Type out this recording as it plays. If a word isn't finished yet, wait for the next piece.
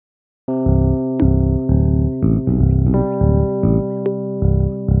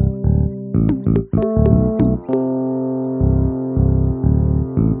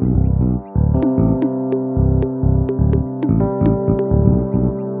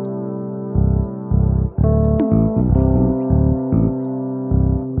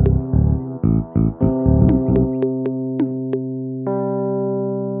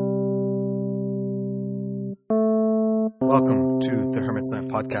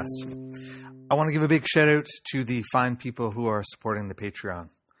podcast. I want to give a big shout out to the fine people who are supporting the Patreon.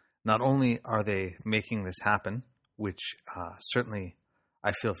 Not only are they making this happen, which certainly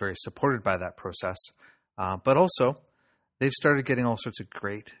I feel very supported by that process, but also they've started getting all sorts of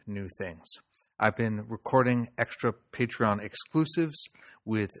great new things. I've been recording extra Patreon exclusives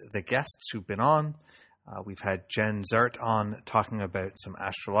with the guests who've been on. We've had Jen Zart on talking about some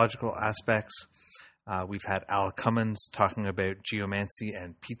astrological aspects. We've had Al Cummins talking about geomancy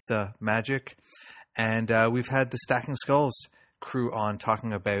and pizza magic. And we've had the Stacking Skulls crew on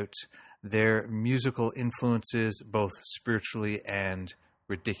talking about their musical influences, both spiritually and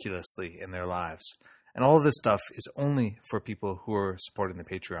ridiculously in their lives. And all of this stuff is only for people who are supporting the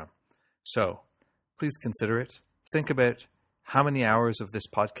Patreon. So please consider it. Think about how many hours of this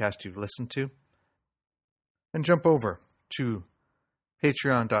podcast you've listened to. And jump over to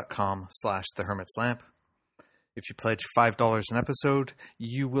patreon.com/thehermitslamp. If you pledge $5 an episode,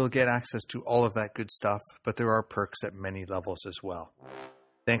 you will get access to all of that good stuff, but there are perks at many levels as well.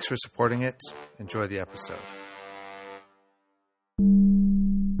 Thanks for supporting it. Enjoy the episode.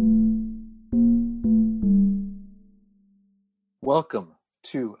 Welcome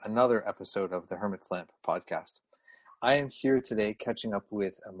to another episode of the Hermit's Lamp podcast. I am here today catching up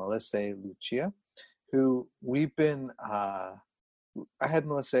with Melissa Lucia, who we've been, I had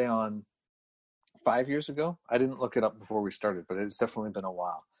Melissa on 5 years ago. I didn't look it up before we started, but it's definitely been a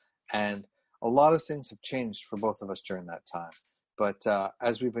while. And a lot of things have changed for both of us during that time. But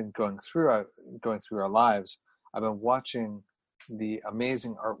as we've been going through our lives, I've been watching the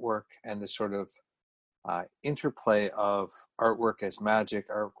amazing artwork and the sort of interplay of artwork as magic,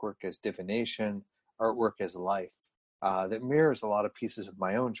 artwork as divination, artwork as life that mirrors a lot of pieces of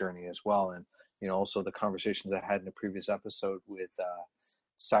my own journey as well. And, you know, also the conversations I had in a previous episode with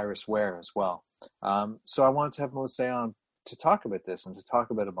Cyrus Ware as well. So I wanted to have Melissa on to talk about this and to talk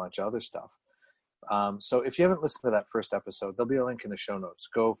about a bunch of other stuff. So if you haven't listened to that first episode, there'll be a link in the show notes.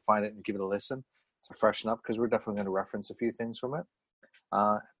 Go find it and give it a listen to freshen up, because we're definitely going to reference a few things from it.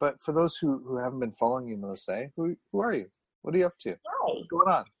 But for those who haven't been following you, Melissa, who are you? What are you up to? Hi. What's going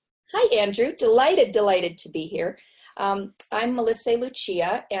on? Hi, Andrew. Delighted to be here. I'm Melissa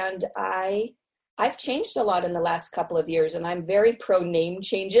Lucia, and I've changed a lot in the last couple of years, and I'm very pro name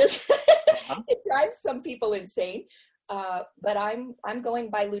changes. It drives some people insane, but I'm going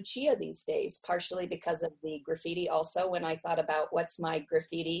by Lucia these days, partially because of the graffiti. Also, when I thought about what's my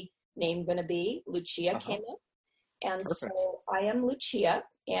graffiti name going to be, Lucia came up. And Perfect. So I am Lucia,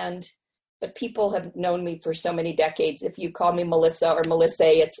 but people have known me for so many decades. If you call me Melissa or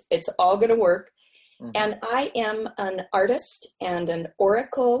Melissa, it's all going to work. Mm-hmm. And I am an artist and an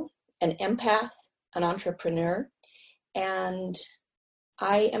oracle, an empath, an entrepreneur, and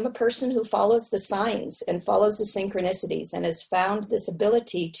I am a person who follows the signs and follows the synchronicities and has found this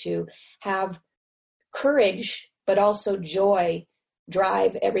ability to have courage, but also joy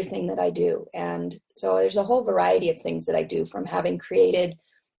drive everything that I do. And so there's a whole variety of things that I do, from having created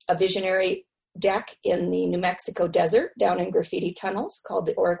a visionary deck in the New Mexico desert down in graffiti tunnels called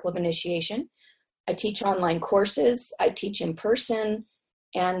the Oracle of Initiation. I teach online courses, I teach in person,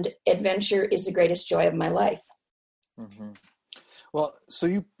 and adventure is the greatest joy of my life. Mm-hmm. Well, so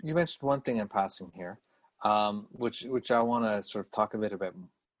you mentioned one thing in passing here, which I want to sort of talk a bit about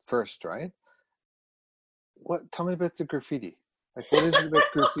first, right? Tell me about the graffiti. Like, what is it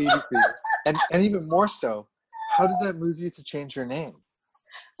about graffiti for you? And even more so, how did that move you to change your name?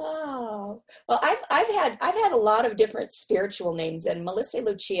 Oh, well, I've had a lot of different spiritual names, and Melissa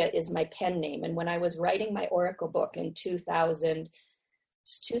Lucia is my pen name. And when I was writing my Oracle book in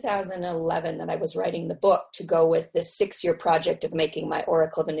 2011, that I was writing the book to go with this 6-year project of making my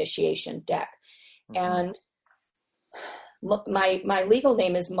Oracle of Initiation deck. Mm-hmm. And my legal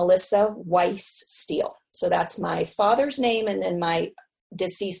name is Melissa Weiss Steele. So that's my father's name and then my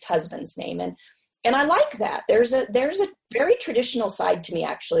deceased husband's name. And I like that. There's a very traditional side to me,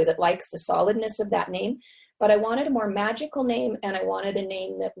 actually, that likes the solidness of that name. But I wanted a more magical name, and I wanted a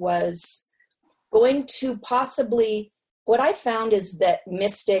name that was going to possibly, what I found is that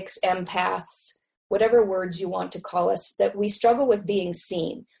mystics, empaths, whatever words you want to call us, that we struggle with being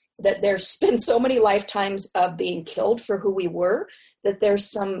seen. That there's been so many lifetimes of being killed for who we were, that there's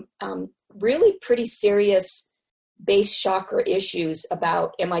some really pretty serious base chakra issues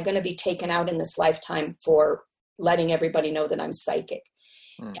about, am I going to be taken out in this lifetime for letting everybody know that I'm psychic?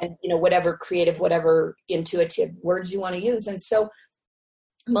 And, you know, whatever creative, whatever intuitive words you want to use. And so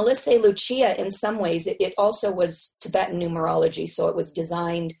Melissa Lucia, in some ways, it also was Tibetan numerology. So it was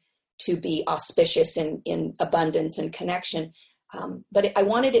designed to be auspicious in abundance and connection. But I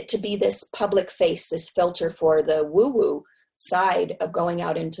wanted it to be this public face, this filter for the woo-woo side of going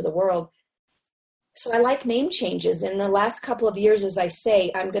out into the world. So I like name changes. In the last couple of years, as I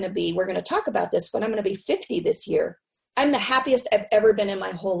say, we're going to talk about this, but I'm going to be 50 this year. I'm the happiest I've ever been in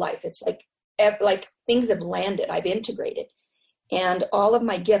my whole life. It's like things have landed. I've integrated. And all of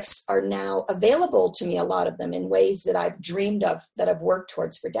my gifts are now available to me, a lot of them in ways that I've dreamed of, that I've worked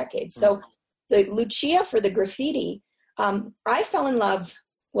towards for decades. So the Lucia for the graffiti, I fell in love.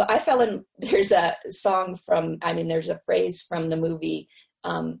 Well, there's a there's a phrase from the movie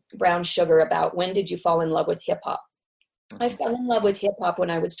Brown Sugar about when did you fall in love with hip hop? I fell in love with hip hop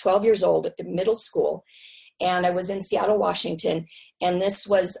when I was 12 years old in middle school. And I was in Seattle, Washington. And this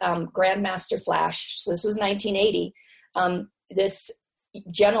was Grandmaster Flash. So this was 1980. This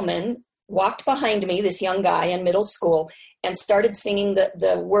gentleman walked behind me, this young guy in middle school, and started singing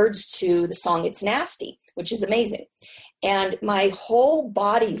the words to the song It's Nasty, which is amazing. And my whole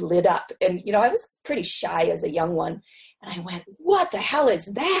body lit up. And, I was pretty shy as a young one. And I went, what the hell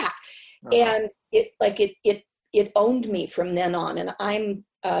is that? And it owned me from then on. And I'm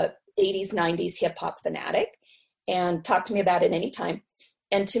a 80s, 90s hip hop fanatic, and talk to me about it anytime.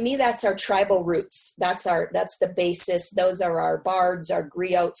 And to me, that's our tribal roots. That's the basis. Those are our bards, our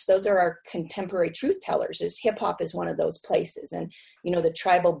griots. Those are our contemporary truth tellers. Hip hop is one of those places. And, the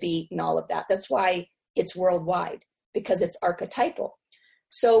tribal beat and all of that. That's why it's worldwide, because it's archetypal.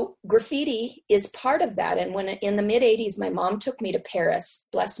 So graffiti is part of that. And when in the mid 80s, my mom took me to Paris,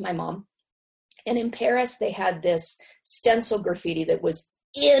 bless my mom. And in Paris, they had this stencil graffiti that was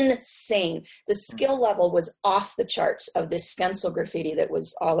insane. The skill level was off the charts of this stencil graffiti that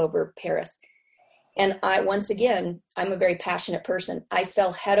was all over Paris. And once again, I'm a very passionate person. I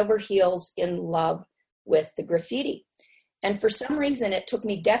fell head over heels in love with the graffiti. And for some reason, it took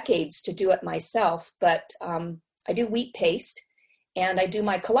me decades to do it myself. But I do wheat paste, and I do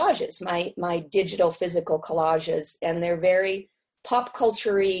my collages, my digital physical collages. And they're very pop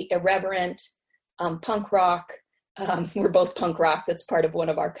culture-y, irreverent, punk rock. We're both punk rock. That's part of one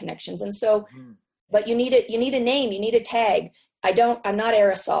of our connections. And so, but you need a name, you need a tag. I'm not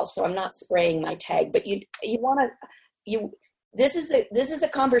aerosol, so I'm not spraying my tag, but this is a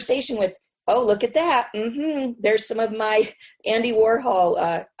conversation with, oh, look at that. There's some of my Andy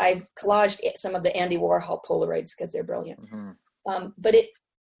Warhol. I've collaged some of the Andy Warhol Polaroids because they're brilliant.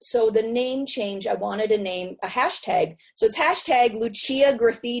 So the name change, I wanted a hashtag. So it's hashtag Lucia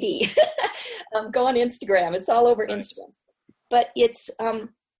Graffiti. Go on Instagram. It's all over Instagram. But it's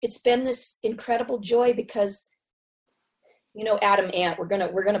been this incredible joy because, Adam Ant, we're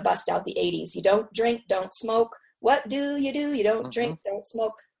gonna bust out the 80s. You don't drink, don't smoke. What do? You don't drink, don't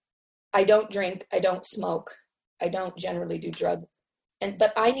smoke. I don't drink, I don't smoke. I don't generally do drugs.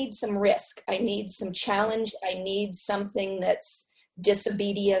 But I need some risk. I need some challenge. I need something that's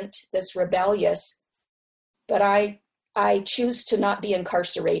disobedient, that's rebellious. But I choose to not be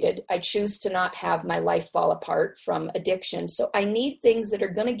incarcerated. I choose to not have my life fall apart from addiction. So I need things that are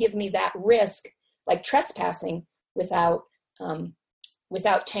going to give me that risk, like trespassing, without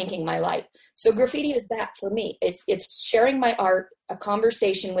tanking my life. So graffiti is that for me. It's sharing my art, a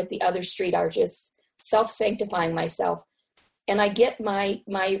conversation with the other street artists, self-sanctifying myself. And I get my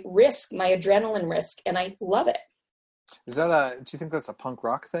risk, my adrenaline risk, and I love it. Do you think that's a punk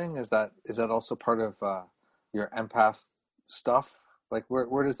rock thing? Is that also part of your empath stuff? Like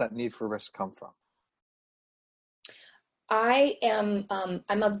where does that need for risk come from?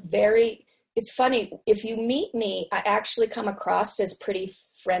 It's funny, if you meet me, I actually come across as pretty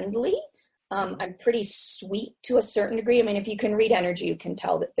friendly. I'm pretty sweet to a certain degree. I mean, if you can read energy, you can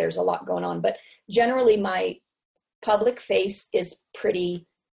tell that there's a lot going on, but generally my public face is pretty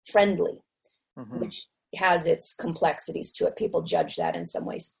friendly, which has its complexities to it. People judge that in some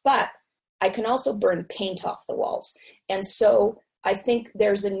ways, but I can also burn paint off the walls. And so I think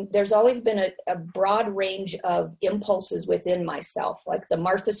there's always been a broad range of impulses within myself, like the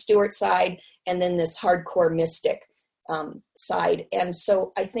Martha Stewart side, and then this hardcore mystic side. And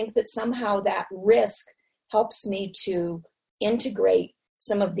so I think that somehow that risk helps me to integrate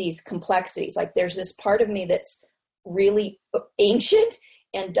some of these complexities. Like there's this part of me that's really ancient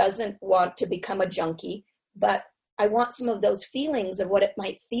and doesn't want to become a junkie, but I want some of those feelings of what it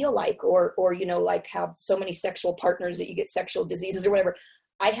might feel like, or like have so many sexual partners that you get sexual diseases or whatever.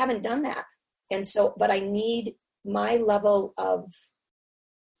 I haven't done that. And so, but I need, my level of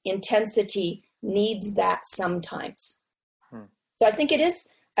intensity needs that sometimes. So I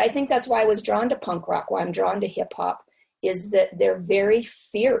think that's why I was drawn to punk rock, why I'm drawn to hip hop, is that they're very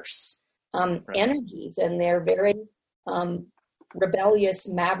fierce energies, and they're very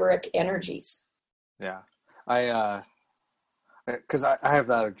rebellious, maverick energies. Yeah. Because I have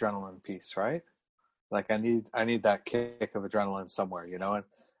that adrenaline piece, right? Like I need that kick of adrenaline somewhere, you know.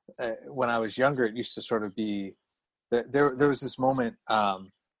 And when I was younger, it used to sort of be there was this moment.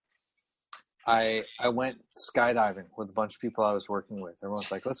 I went skydiving with a bunch of people I was working with.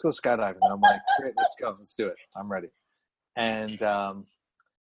 Everyone's like, "Let's go skydiving." And I'm like, "Great, let's go, let's do it. I'm ready." And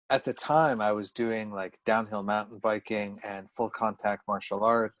at the time, I was doing like downhill mountain biking and full contact martial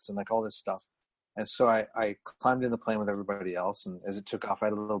arts and like all this stuff. And so I climbed in the plane with everybody else, and as it took off, I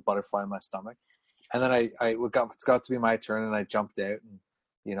had a little butterfly in my stomach. And then it got to be my turn, and I jumped out, and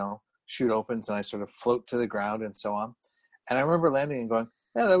you know, chute opens, and I sort of float to the ground, and so on. And I remember landing and going,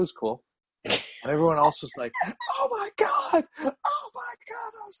 "Yeah, that was cool." And everyone else was like, "Oh my god, oh my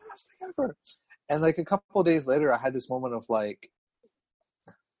god, that was the best thing ever." And like a couple of days later, I had this moment of like,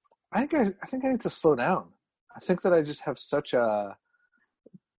 I think I need to slow down. I think that I just have such a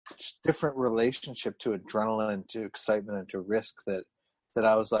different relationship to adrenaline, to excitement, and to risk that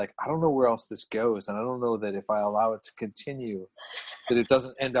I was like, I don't know where else this goes, and I don't know that if I allow it to continue, that it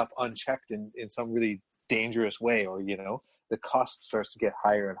doesn't end up unchecked in some really dangerous way, or you know, the cost starts to get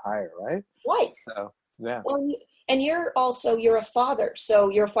higher and higher, right? Right. So yeah. Well, and you're a father, so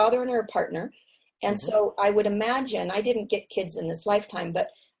you're a father and you're a partner, and Mm-hmm. so I would imagine, I didn't get kids in this lifetime, but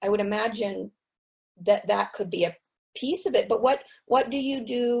I would imagine that could be a piece of it. But what do you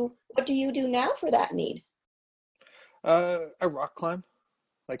do? What do you do now for that need? I rock climb,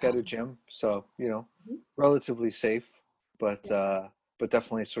 like at a gym, so you know, relatively safe, but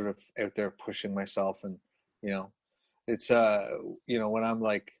definitely sort of out there pushing myself, and you know, it's you know, when I'm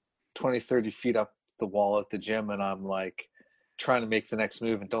like 20-30 feet up the wall at the gym, and I'm like trying to make the next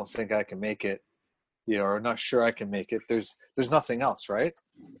move and don't think I can make it, you know, or not sure I can make it. There's nothing else, right?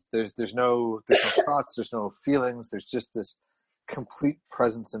 There's no thoughts, there's no feelings. There's just this complete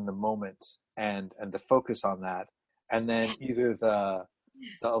presence in the moment, and the focus on that, and then either the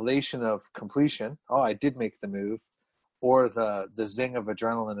elation of completion, oh, I did make the move, or the zing of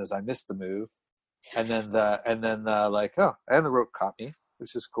adrenaline as I missed the move, and then the like, oh, and the rope caught me,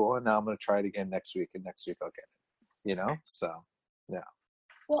 which is cool, and now I'm going to try it again next week, and next week I'll get it, you know. So yeah.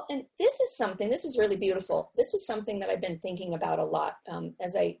 Well, and this is really beautiful. This is something that I've been thinking about a lot.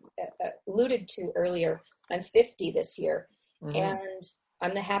 As I alluded to earlier, I'm 50 this year, Mm-hmm. and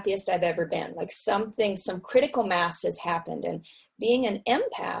I'm the happiest I've ever been. Like some critical mass has happened, and being an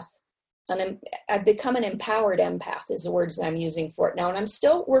empath, I've become an empowered empath is the words that I'm using for it now. And I'm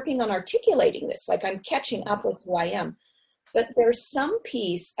still working on articulating this, like I'm catching up with who I am. But there's some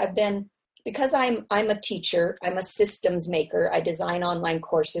piece because I'm a teacher, I'm a systems maker, I design online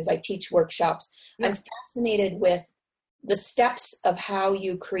courses, I teach workshops. Yeah. I'm fascinated with the steps of how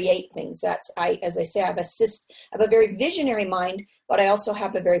you create things. As I say, I have a very visionary mind, but I also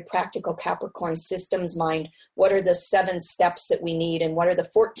have a very practical Capricorn systems mind. What are the 7 steps that we need, and what are the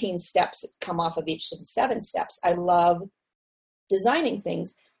 14 steps that come off of each of the 7 steps? I love designing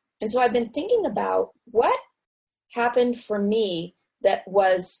things. And so I've been thinking about what happened for me that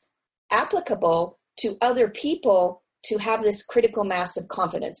was applicable to other people to have this critical mass of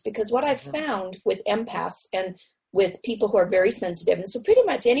confidence. Because what I've found with empaths and with people who are very sensitive, and so pretty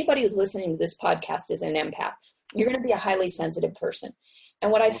much anybody who's listening to this podcast is an empath. You're going to be a highly sensitive person.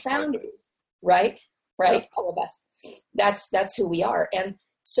 And what I found, right, yeah. All of us, that's who we are. And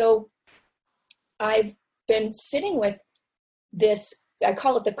so I've been sitting with this, I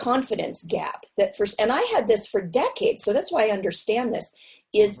call it the confidence gap, and I had this for decades. So that's why I understand this,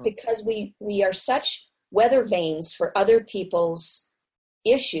 is because we are such weather vanes for other people's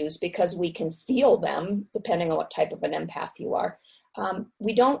issues, because we can feel them depending on what type of an empath you are.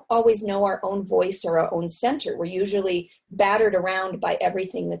 We don't always know our own voice or our own center. We're usually battered around by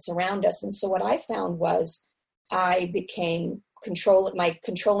everything that's around us. And so what I found was I became my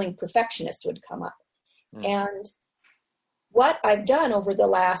controlling perfectionist would come up. And what I've done over the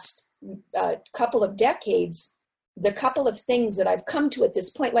last couple of decades, the couple of things that I've come to at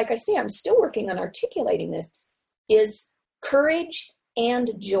this point, like I say, I'm still working on articulating this, is courage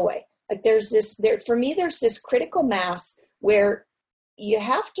and joy. Like for me, there's this critical mass where you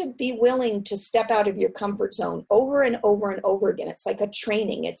have to be willing to step out of your comfort zone over and over and over again. It's like a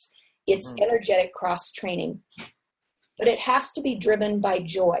training. It's energetic cross training, but it has to be driven by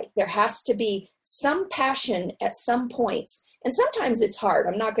joy. There has to be some passion at some points. And sometimes it's hard.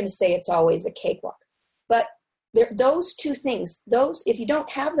 I'm not going to say it's always a cakewalk, but those two things, if you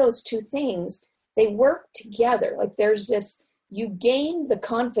don't have those two things, they work together. Like there's this, you gain the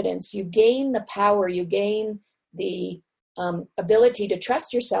confidence, you gain the power, you gain the ability to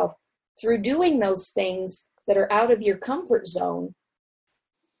trust yourself through doing those things that are out of your comfort zone.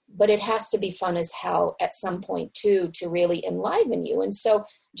 But it has to be fun as hell at some point too, to really enliven you. And so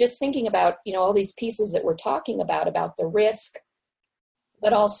just thinking about, all these pieces that we're talking about the risk,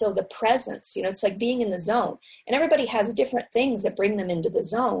 but also the presence. It's like being in the zone, and everybody has different things that bring them into the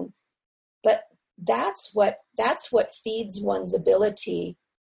zone. But that's what feeds one's ability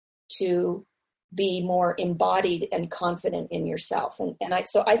to be more embodied and confident in yourself.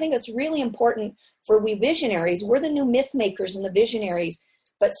 So I think it's really important for we visionaries. We're the new myth makers and the visionaries,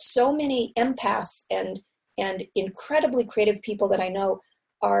 but so many empaths and incredibly creative people that I know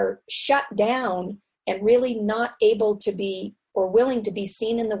are shut down and really not able to be or willing to be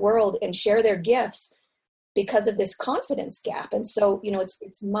seen in the world and share their gifts because of this confidence gap. And so,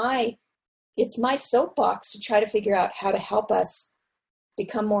 it's my soapbox to try to figure out how to help us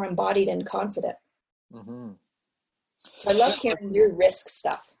become more embodied and confident. Mm-hmm. So I love hearing your risk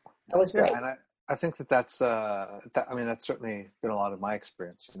stuff. That was great. And I think that's certainly been a lot of my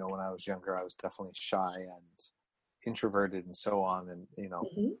experience. When I was younger, I was definitely shy and introverted and so on. And,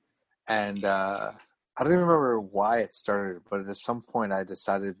 Mm-hmm. and I don't even remember why it started, but at some point I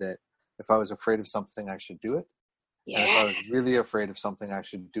decided that if I was afraid of something, I should do it. Yeah. And if I was really afraid of something, I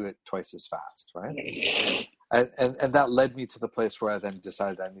should do it twice as fast, right? And that led me to the place where I then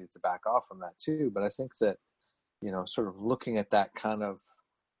decided I needed to back off from that too. But I think that, sort of looking at that kind of,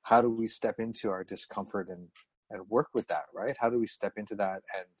 how do we step into our discomfort and work with that, right? How do we step into that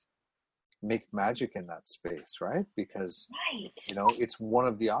and make magic in that space, right? Because, it's one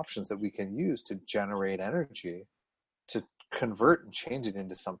of the options that we can use to generate energy, to convert and change it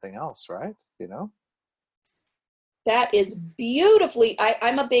into something else, right? That is beautifully.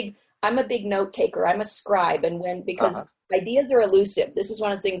 I'm a big note taker. I'm a scribe, and because ideas are elusive. This is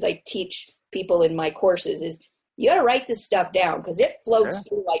one of the things I teach people in my courses is you got to write this stuff down because it floats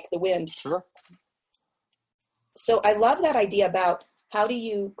through like the wind. Sure. So I love that idea about how do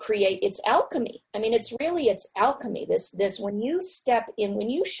you create? It's alchemy. I mean, it's alchemy. This when you step in,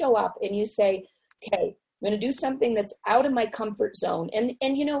 when you show up and you say, "Okay, I'm going to do something that's out of my comfort zone," and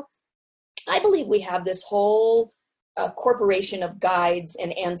I believe we have this whole corporation of guides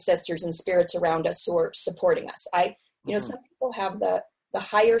and ancestors and spirits around us who are supporting us. Some people have the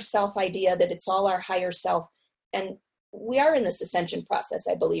higher self idea that it's all our higher self. And we are in this ascension process,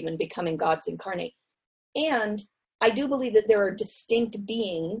 I believe, in becoming gods incarnate. And I do believe that there are distinct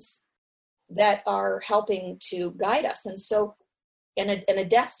beings that are helping to guide us. And so, and a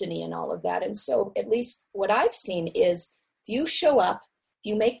destiny in all of that. And so at least what I've seen is if you show up, if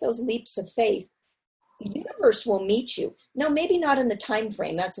you make those leaps of faith, the universe will meet you. Now, maybe not in the time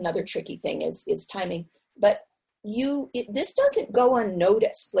frame. That's another tricky thing is timing. But this doesn't go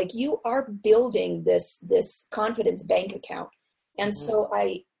unnoticed. Like you are building this confidence bank account. And so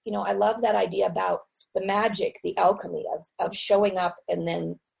I love that idea about the magic, the alchemy of showing up and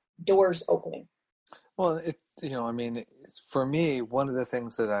then doors opening. Well, for me, one of the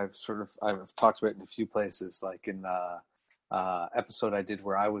things that I've talked about in a few places, like in episode I did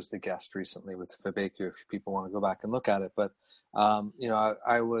where I was the guest recently with Fabeku, if people want to go back and look at it. But,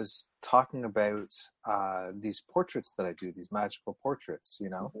 I was talking about these portraits that I do, these magical portraits,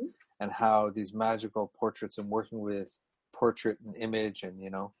 and how these magical portraits and working with portrait and image and,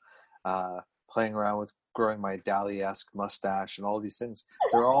 playing around with growing my Dali-esque mustache and all these things,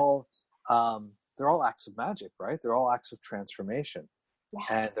 they're all acts of magic, right? They're all acts of transformation. Yes.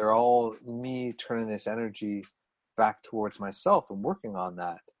 And they're all me turning this energy back towards myself and working on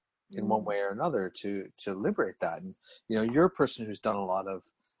that in one way or another to liberate that. And you're a person who's done a lot of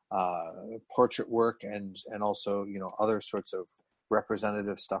portrait work and also other sorts of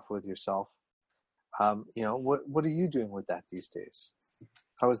representative stuff with yourself. What are you doing with that these days?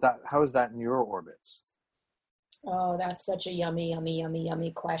 How is that in your orbits? Oh, that's such a yummy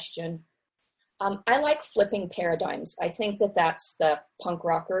question. I like flipping paradigms. I think that's the punk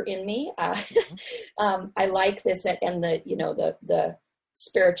rocker in me. I like this, and the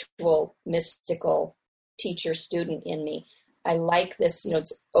spiritual, mystical teacher student in me. I like this.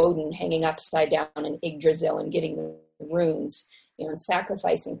 It's Odin hanging upside down in Yggdrasil and getting the runes, and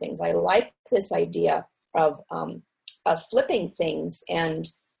sacrificing things. I like this idea of flipping things and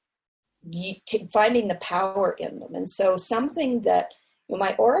finding the power in them. And so something that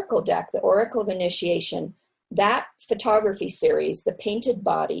my Oracle deck, the Oracle of Initiation, that photography series, the painted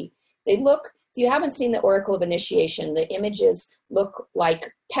body, they look, if you haven't seen the Oracle of Initiation, the images look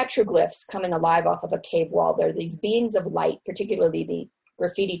like petroglyphs coming alive off of a cave wall. They're these beings of light, particularly the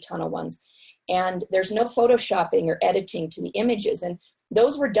graffiti tunnel ones. And there's no photoshopping or editing to the images. And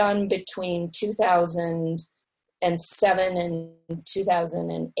those were done between 2007 and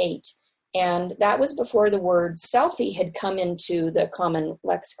 2008. And that was before the word selfie had come into the common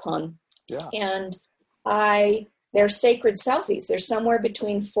lexicon. Yeah. And I They're sacred selfies. There's somewhere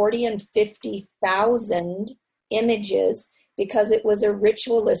between 40 and 50,000 images because it was a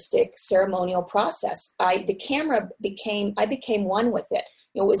ritualistic ceremonial process. I became one with it.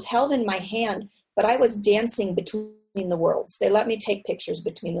 It was held in my hand, but I was dancing between the worlds. They let me take pictures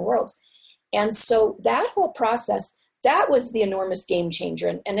between the worlds. And so that whole process, that was the enormous game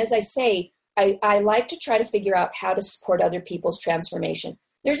changer. And as I say, I like to try to figure out how to support other people's transformation.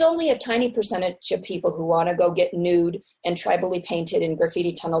 There's only a tiny percentage of people who want to go get nude and tribally painted in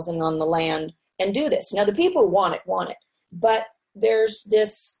graffiti tunnels and on the land and do this. Now, the people who want it. But there's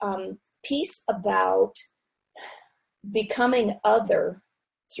this piece about becoming other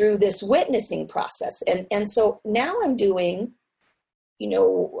through this witnessing process. And so now I'm doing,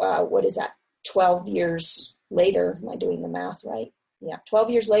 what is that, 12 years later? Am I doing the math right? Yeah, 12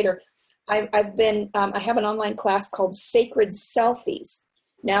 years later, I have an online class called Sacred Selfies.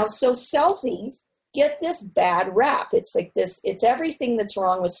 Now, so selfies get this bad rap. It's like this, it's everything that's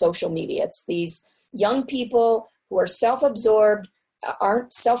wrong with social media. It's these young people who are self-absorbed,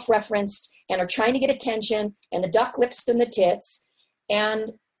 aren't self-referenced, and are trying to get attention, and the duck lips and the tits.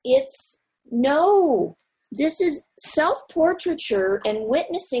 And this is self-portraiture, and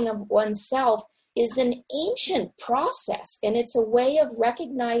witnessing of oneself is an ancient process. And it's a way of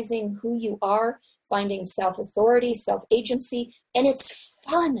recognizing who you are, finding self-authority, self-agency, and it's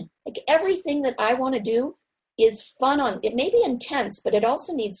fun. Like everything that I want to do is fun. It may be intense, but it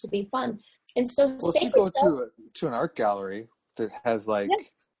also needs to be fun. And so if you go to an art gallery that has a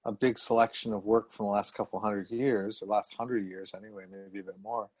big selection of work from the last couple hundred years, or last 100 years anyway, maybe a bit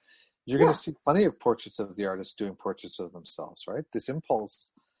more, you're going to see plenty of portraits of the artists doing portraits of themselves, right? This impulse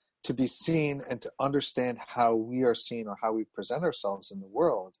to be seen and to understand how we are seen or how we present ourselves in the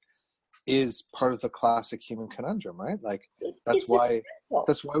world is part of the classic human conundrum, right? Like that's why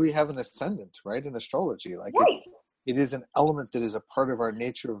we have an ascendant, right? In astrology, it is an element that is a part of our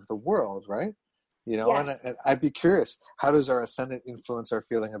nature of the world, right? And I'd be curious, how does our ascendant influence our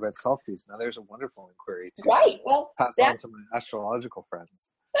feeling about selfies? Now, there's a wonderful inquiry to pass on to my astrological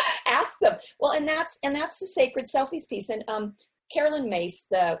friends. Ask them. Well, and that's the sacred selfies piece. And Carolyn Mace,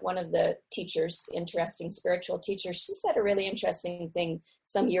 one of the teachers, interesting spiritual teachers, she said a really interesting thing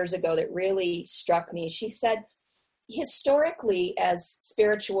some years ago that really struck me. She said, historically, as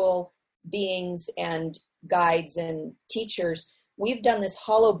spiritual beings and guides and teachers, we've done this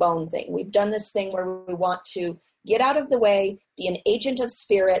hollow bone thing. We've done this thing where we want to get out of the way, be an agent of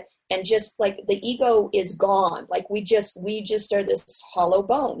spirit, and just like the ego is gone. Like we just are this hollow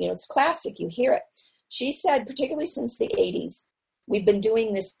bone. It's classic. You hear it. She said, particularly since the 80s, we've been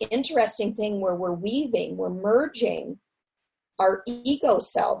doing this interesting thing where we're merging our ego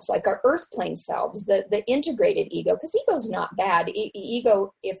selves, like our earth plane selves, the integrated ego, because ego's not bad.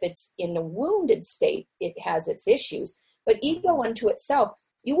 Ego, if it's in a wounded state, it has its issues. But ego unto itself,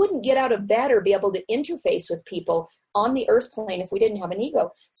 you wouldn't get out of bed or be able to interface with people on the earth plane if we didn't have an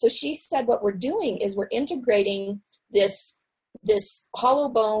ego. So she said what we're doing is we're integrating this hollow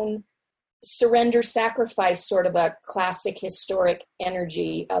bone surrender sacrifice, sort of a classic historic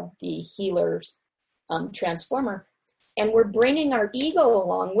energy of the healer's transformer. And we're bringing our ego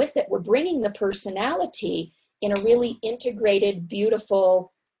along with it. We're bringing the personality in a really integrated,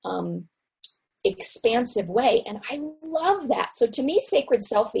 beautiful, expansive way. And I love that. So to me, sacred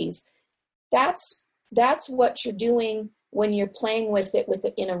selfies, that's what you're doing when you're playing with it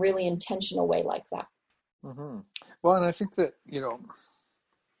in a really intentional way like that. Mm-hmm. Well, and I think that,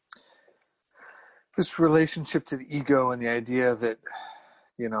 this relationship to the ego and the idea that,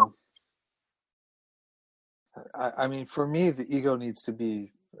 I mean, for me, the ego needs to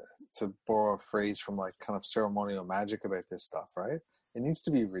be, to borrow a phrase from kind of ceremonial magic about this stuff, right? It needs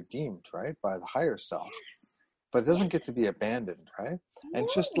to be redeemed, right, by the higher self, but it doesn't get to be abandoned, right? And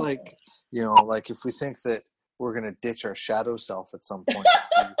just if we think that we're going to ditch our shadow self at some point,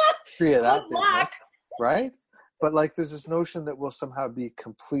 free of that business, right? But there's this notion that we'll somehow be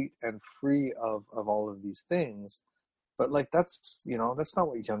complete and free of all of these things. But that's not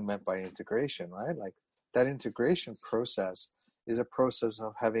what Jung meant by integration, right? That integration process is a process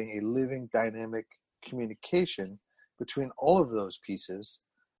of having a living, dynamic communication between all of those pieces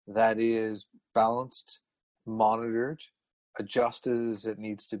that is balanced, monitored, adjusted as it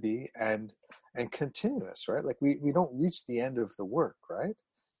needs to be, and continuous, right? We don't reach the end of the work, right?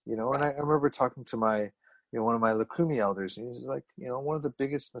 And I remember talking to my one of my Lakumi elders, and he's like, one of the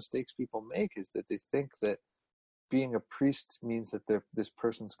biggest mistakes people make is that they think that being a priest means that this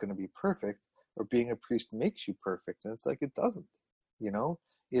person's going to be perfect, or being a priest makes you perfect. And it's it doesn't,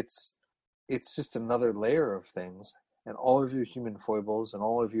 it's just another layer of things, and all of your human foibles and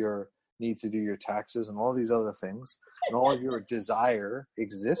all of your need to do your taxes and all these other things, and all of your desire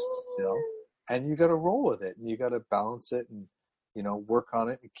exists still, and you got to roll with it, and you got to balance it, and work on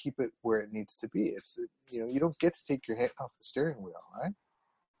it and keep it where it needs to be. It's you don't get to take your hand off the steering wheel, right?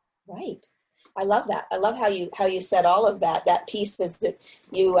 Right. I love that. I love how you said all of that. That piece is that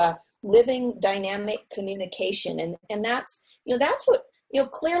you living dynamic communication, and that's what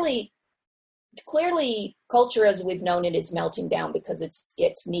clearly culture as we've known it is melting down because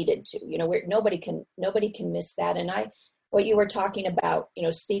it's needed to. Nobody can miss that. And what you were talking about,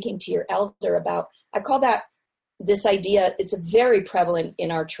 speaking to your elder about, I call that this idea. It's very prevalent in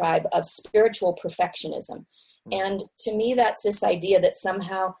our tribe of spiritual perfectionism, and to me, that's this idea that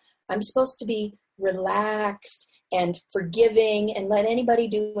somehow I'm supposed to be relaxed and forgiving and let anybody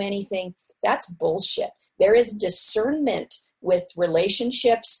do anything. That's bullshit. There is discernment with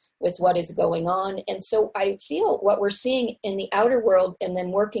relationships, with what is going on. And so I feel what we're seeing in the outer world and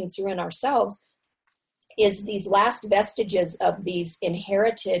then working through in ourselves is these last vestiges of these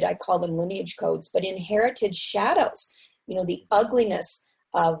inherited, I call them lineage codes, but inherited shadows, the ugliness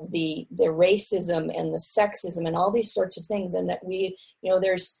of the racism and the sexism and all these sorts of things. And that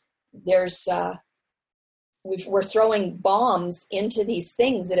we're throwing bombs into these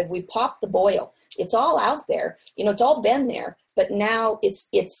things that if we pop the boil, it's all out there, it's all been there, but now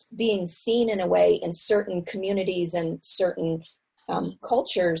it's being seen in a way in certain communities and certain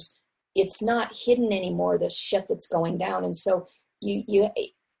cultures. It's not hidden anymore, the shit that's going down. And so you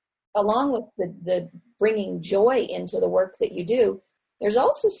along with the bringing joy into the work that you do, there's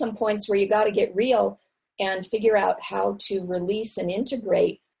also some points where you got to get real and figure out how to release and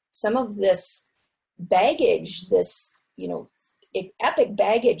integrate some of this baggage, this, epic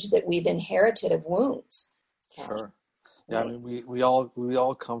baggage that we've inherited of wounds. Sure. Yeah, I mean, we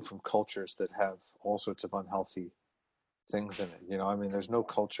all come from cultures that have all sorts of unhealthy things in it. I mean, there's no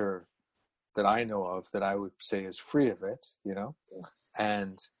culture that I know of that I would say is free of it.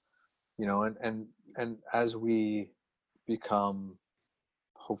 And and as we become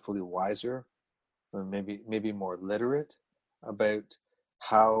hopefully wiser, or maybe more literate about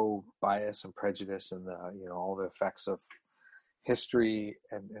how bias and prejudice and the all the effects of history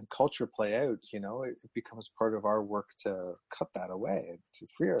and culture play out, it becomes part of our work to cut that away and to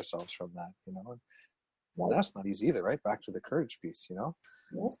free ourselves from that, and that's not easy either, right? Back to the courage piece,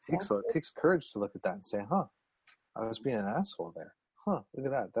 it takes courage to look at that and say, I was being an asshole there. Look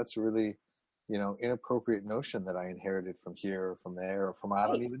at that. That's a really, inappropriate notion that I inherited from here or from there or from I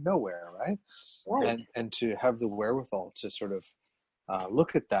don't even know where, right? And to have the wherewithal to sort of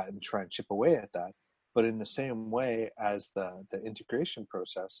look at that and try and chip away at that. But in the same way as the integration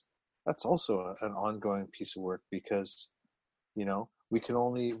process, that's also an ongoing piece of work because, we can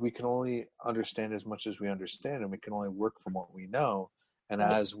only understand as much as we understand, and we can only work from what we know. And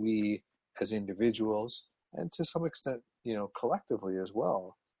as we, as individuals, and to some extent, collectively as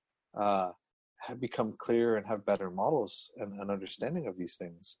well, have become clear and have better models and an understanding of these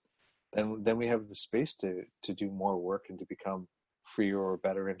things, then we have the space to do more work and to become freer or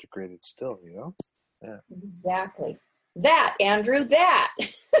better integrated still, Yeah. Exactly. That, Andrew, that.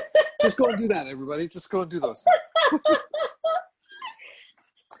 Just go and do that, everybody. Just go and do those things.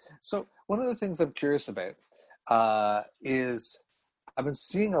 So one of the things I'm curious about is I've been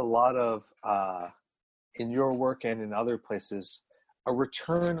seeing a lot of, in your work and in other places, a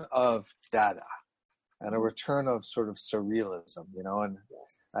return of Dada and a return of sort of surrealism, and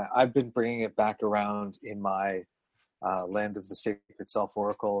I've been bringing it back around in my Land of the Sacred Self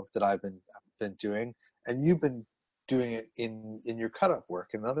Oracle that I've been doing, and you've been doing it in your cut-up work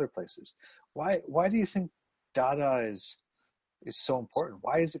in other places. Why do you think Dada is so important?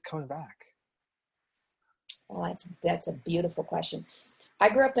 Why is it coming back? Well, that's a beautiful question. I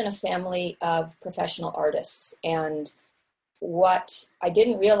grew up in a family of professional artists, and what I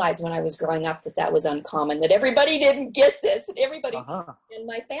didn't realize when I was growing up that was uncommon, that everybody didn't get this, and everybody, and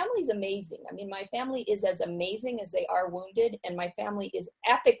my family's amazing. I mean, my family is as amazing as they are wounded, and my family is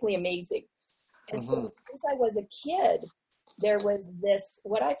epically amazing. And so since I was a kid, there was this,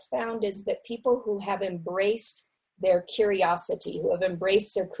 what I found is that people who have embraced their curiosity, who have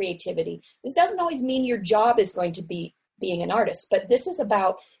embraced their creativity, this doesn't always mean your job is going to be being an artist, but this is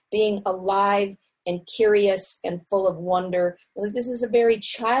about being alive and curious and full of wonder. This is a very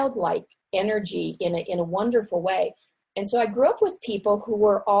childlike energy in a wonderful way. And so I grew up with people who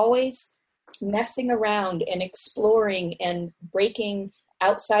were always messing around and exploring and breaking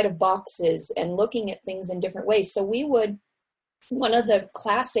outside of boxes and looking at things in different ways. So one of the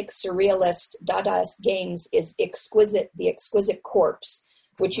classic surrealist Dadaist games is the Exquisite Corpse,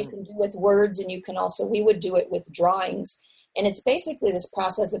 which you can do with words, and we would do it with drawings. And it's basically this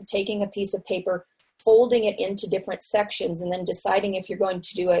process of taking a piece of paper, folding it into different sections, and then deciding if you're going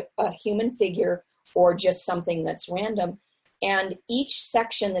to do a human figure or just something that's random. And each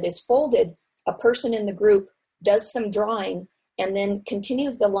section that is folded, a person in the group does some drawing and then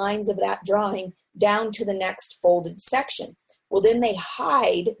continues the lines of that drawing down to the next folded section. Well, then they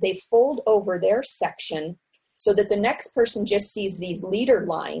fold over their section so that the next person just sees these leader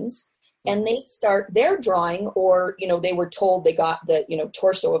lines, and they start their drawing, or, they were told they got the,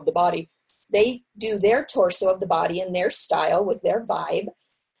 torso of the body. They do their torso of the body in their style with their vibe,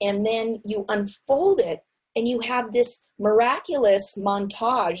 and then you unfold it, and you have this miraculous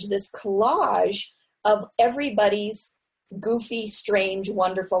montage, this collage of everybody's goofy, strange,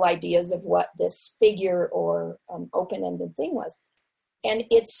 wonderful ideas of what this figure or open-ended thing was. And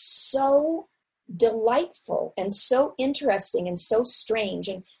it's so delightful and so interesting and so strange.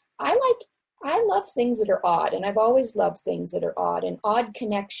 And I love things that are odd, and I've always loved things that are odd and odd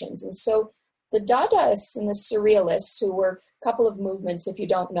connections. And so the Dadaists and the Surrealists, who were a couple of movements, if you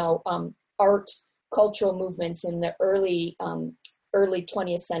don't know, art, cultural movements in the early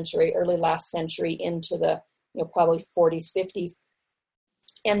 20th century, early last century into the probably 40s, 50s.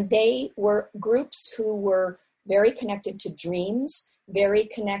 And they were groups who were very connected to dreams, very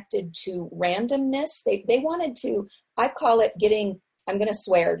connected to randomness. They wanted to, I call it I'm going to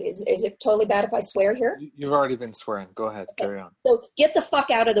swear. Is it totally bad if I swear here? You've already been swearing. Go ahead. Okay. Carry on. So get the fuck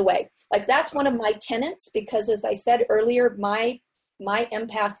out of the way. Like, that's one of my tenets, because as I said earlier, my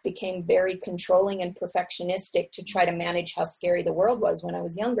empath became very controlling and perfectionistic to try to manage how scary the world was when I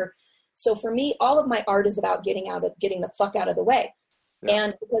was younger. So for me, all of my art is about getting the fuck out of the way. Yeah.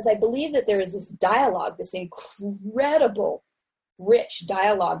 And because I believe that there is this dialogue, this incredible, rich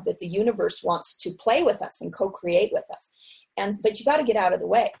dialogue that the universe wants to play with us and co-create with us. But you got to get out of the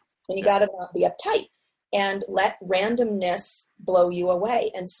way, and you got to not be uptight and let randomness blow you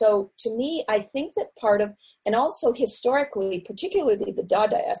away. And so to me, I think that and also historically, particularly the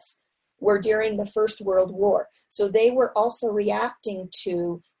Dadaists, were during the First World War. So they were also reacting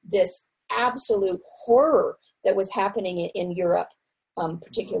to this absolute horror that was happening in Europe,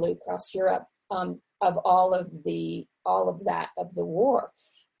 particularly across Europe, of all of the war.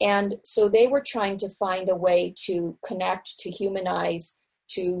 And so they were trying to find a way to connect, to humanize,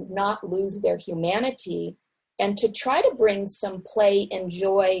 to not lose their humanity, and to try to bring some play and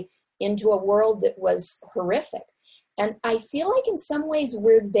joy into a world that was horrific. And I feel like in some ways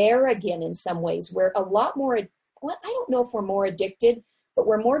we're there again. In some ways we're a lot more, I don't know if we're more addicted, but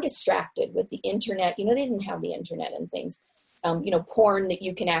we're more distracted with the internet. They didn't have the internet and things, porn that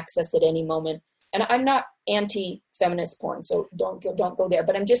you can access at any moment. And I'm not anti-feminist porn, so don't go there.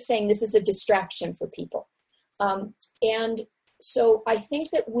 But I'm just saying this is a distraction for people. And so I think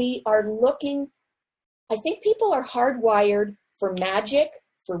that I think people are hardwired for magic,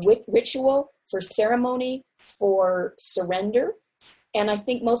 for ritual, for ceremony, for surrender. And I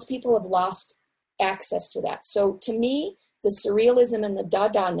think most people have lost access to that. So to me, the surrealism and the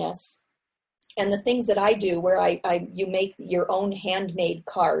Dada-ness and the things that I do, where you make your own handmade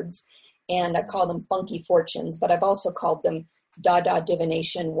cards, and I call them funky fortunes, but I've also called them Dada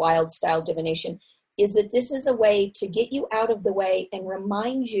divination, wild style divination, is that this is a way to get you out of the way and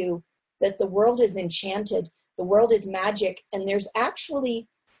remind you that the world is enchanted, the world is magic, and there's actually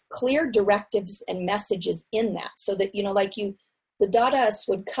clear directives and messages in that. So that, the Dadaists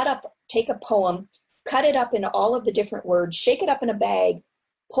would take a poem, cut it up into all of the different words, shake it up in a bag,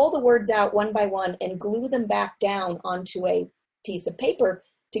 pull the words out one by one, and glue them back down onto a piece of paper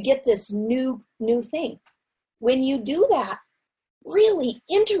to get this new thing. When you do that, really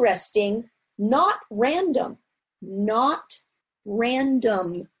interesting, not random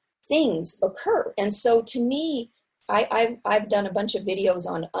things occur. And so to me, I've done a bunch of videos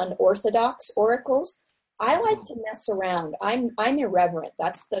on unorthodox oracles. I like to mess around. I'm irreverent.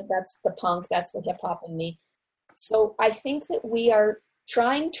 That's the punk, that's the hip hop in me. So I think that we are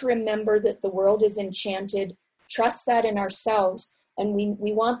trying to remember that the world is enchanted, trust that in ourselves, and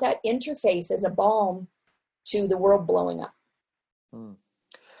we want that interface as a balm to the world blowing up.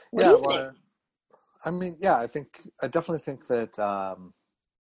 What do you think? I definitely think that,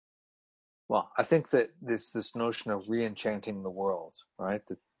 I think that this notion of re-enchanting the world, right,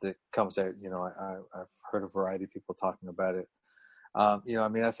 that comes out, I've heard a variety of people talking about it. I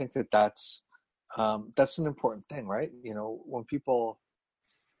think that's an important thing, right? When people,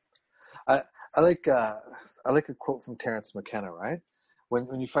 I like a quote from Terence McKenna, right?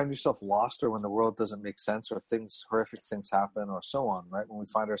 When you find yourself lost, or when the world doesn't make sense, or horrific things happen, or so on, right? When we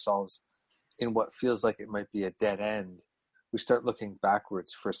find ourselves in what feels like it might be a dead end, we start looking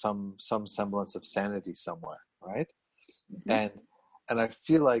backwards for some semblance of sanity somewhere, right? Mm-hmm. And I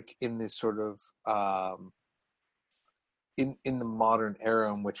feel like in this sort of in the modern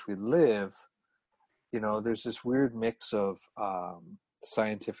era in which we live, there's this weird mix of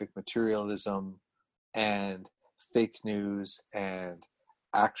scientific materialism and fake news and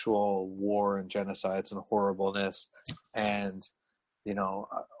actual war and genocides and horribleness, and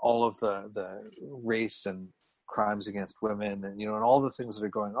all of the race and crimes against women, and and all the things that are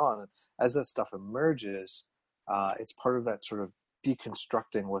going on. And as that stuff emerges, it's part of that sort of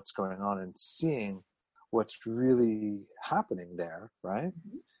deconstructing what's going on and seeing what's really happening there, right?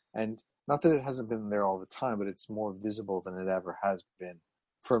 Mm-hmm. And not that it hasn't been there all the time, but it's more visible than it ever has been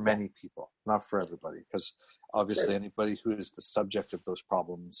for many people, not for everybody, because obviously anybody who is the subject of those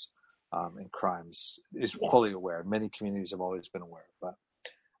problems and crimes is fully aware. Many communities have always been aware, but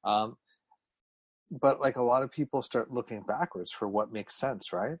like a lot of people start looking backwards for what makes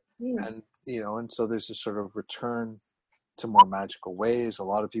sense, right? And and so there's this sort of return to more magical ways. A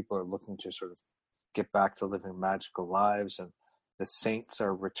lot of people are looking to sort of get back to living magical lives, and the saints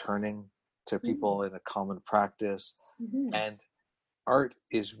are returning to people in a common practice. And art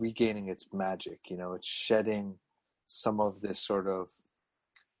is regaining its magic. It's shedding some of this sort of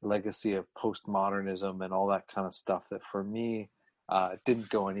legacy of postmodernism and all that kind of stuff that for me didn't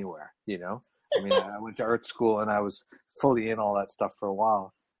go anywhere. I mean, I went to art school and I was fully in all that stuff for a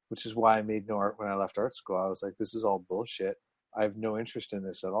while, which is why I made no art when I left art school. I was like, this is all bullshit. I have no interest in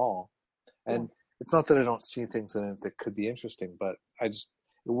this at all. And it's not that I don't see things in it that could be interesting, but it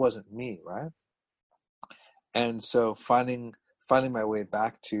wasn't me, right? And so finding my way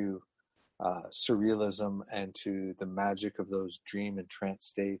back to surrealism and to the magic of those dream and trance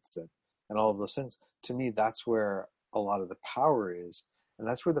states and all of those things, to me, that's where a lot of the power is. And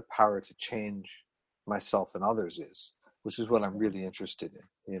that's where the power to change myself and others is, which is what I'm really interested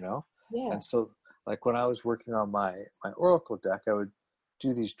in, Yes. And so like when I was working on my oracle deck, I would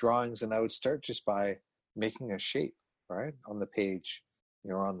do these drawings, and I would start just by making a shape, right, on the page,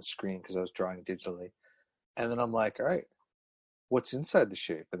 or on the screen, because I was drawing digitally. And then I'm like, all right, what's inside the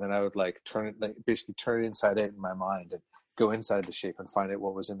shape? And then I would basically turn it inside out in my mind and go inside the shape and find out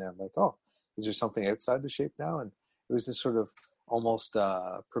what was in there. I'm like, oh, is there something outside the shape now? And it was this sort of almost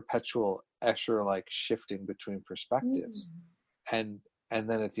perpetual Escher-like shifting between perspectives. And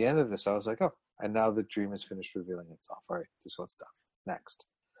then at the end of this, I was like, oh, and now the dream is finished revealing itself. All right, this one's done. Next.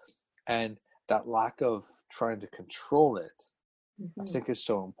 And that lack of trying to control it, I think, is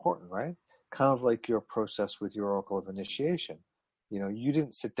so important, right? Kind of like your process with your Oracle of Initiation. You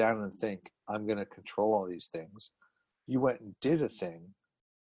didn't sit down and think, I'm going to control all these things. You went and did a thing.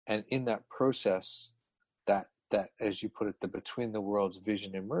 And in that process, that, as you put it, the between the worlds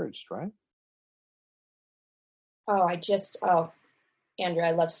vision emerged, right? Andrew,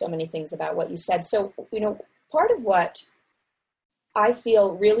 I love so many things about what you said. So, part of what I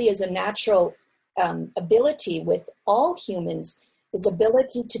feel really is a natural ability with all humans is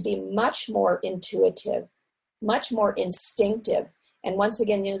ability to be much more intuitive, much more instinctive. And once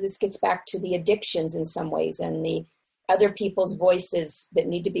again, this gets back to the addictions in some ways and the other people's voices that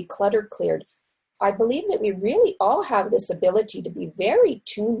need to be clutter cleared. I believe that we really all have this ability to be very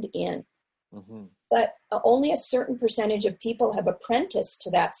tuned in. But only a certain percentage of people have apprenticed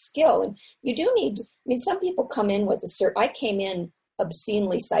to that skill. And you do need, some people come in with I came in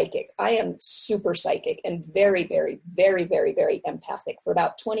obscenely psychic. I am super psychic and very, very, very, very, very empathic. For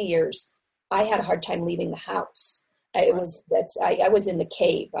about 20 years, I had a hard time leaving the house. I was in the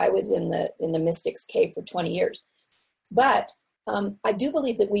cave. I was in the mystic's cave for 20 years. But I do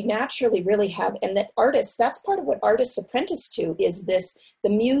believe that we naturally really have, and that artists, that's part of what artists apprentice to, is the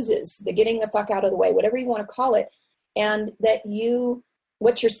muses, the getting the fuck out of the way, whatever you want to call it. And that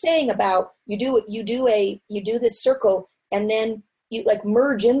what you're saying about, you do this circle, and then you like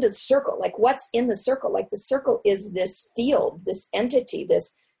merge into the circle. Like, what's in the circle? Like, the circle is this field, this entity,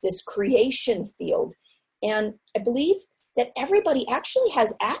 this creation field. And I believe that everybody actually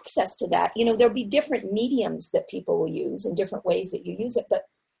has access to that. There'll be different mediums that people will use and different ways that you use it. But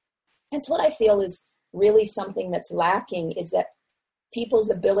that's what I feel is really something that's lacking, is that people's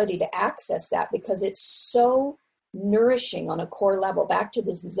ability to access that, because it's so nourishing on a core level. Back to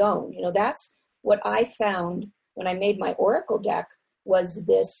this zone, that's what I found when I made my Oracle deck, was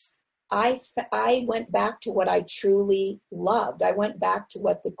this. I went back to what I truly loved. I went back to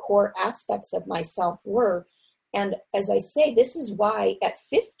what the core aspects of myself were. And as I say, this is why at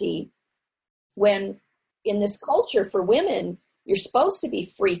 50, when in this culture for women, you're supposed to be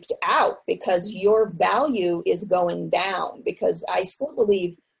freaked out because your value is going down. Because I still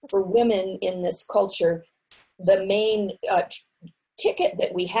believe for women in this culture, the main ticket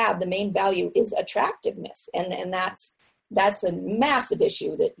that we have, the main value is attractiveness. And that's, that's a massive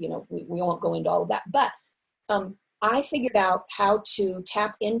issue that, you know, we won't go into all of that. But I figured out how to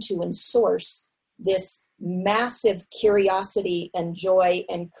tap into and source this massive curiosity and joy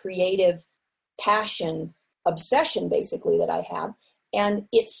and creative passion, obsession, basically, that I have. And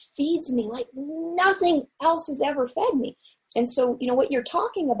it feeds me like nothing else has ever fed me. And so, you know, what you're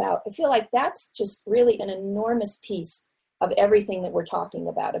talking about, I feel like that's just really an enormous piece of everything that we're talking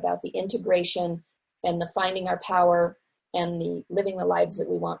about the integration and the finding our power and the living the lives that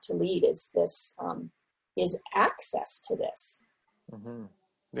we want to lead is this, is access to this. Mm-hmm.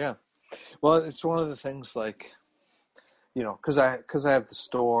 Yeah. Well, it's one of the things, like, you know, because I have the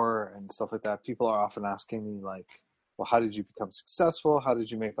store and stuff like that. People are often asking me, like, well, how did you become successful? How did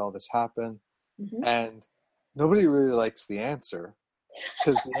you make all this happen? Mm-hmm. And nobody really likes the answer,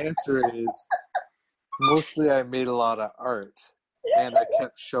 because the answer is mostly I made a lot of art and I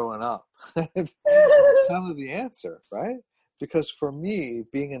kept showing up. That's kind of the answer, right? Because for me,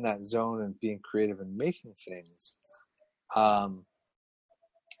 being in that zone and being creative and making things,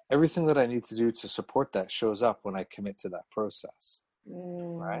 everything that I need to do to support that shows up when I commit to that process,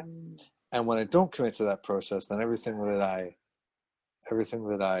 right? And when I don't commit to that process, then everything that I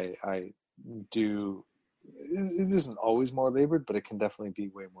do, it isn't always more labored, but it can definitely be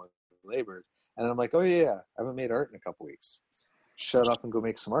way more labored. And I'm like, oh yeah, I haven't made art in a couple weeks. Shut up and go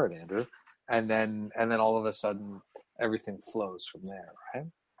make some art, Andrew. And then all of a sudden, everything flows from there, right?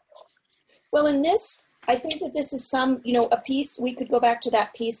 Well, in this, I think that this is some, you know, a piece, we could go back to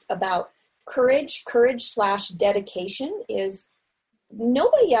that piece about courage / dedication is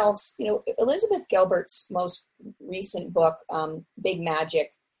nobody else, you know, Elizabeth Gilbert's most recent book, Big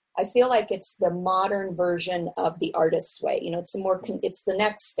Magic, I feel like it's the modern version of The Artist's Way. You know, it's it's the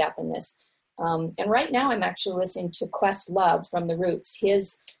next step in this. And right now I'm actually listening to Questlove from The Roots,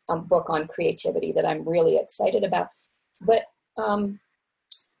 his book on creativity that I'm really excited about. But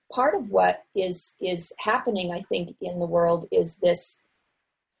part of what is happening, I think, in the world is this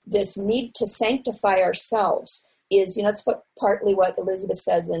need to sanctify ourselves. Is, you know, that's partly what Elizabeth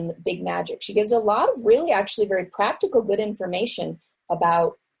says in Big Magic. She gives a lot of really actually very practical, good information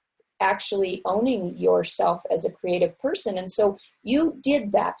about actually owning yourself as a creative person. And so you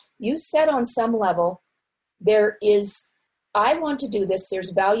did that. You said on some level, I want to do this.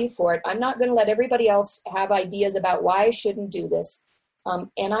 There's value for it. I'm not going to let everybody else have ideas about why I shouldn't do this.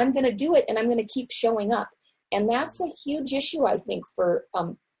 And I'm going to do it, and I'm going to keep showing up. And that's a huge issue, I think, for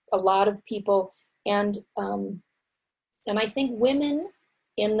a lot of people. And I think women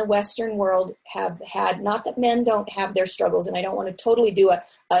in the Western world have had, not that men don't have their struggles, and I don't want to totally do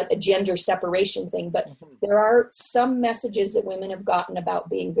a gender separation thing, but there are some messages that women have gotten about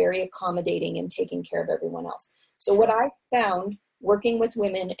being very accommodating and taking care of everyone else. So what I found working with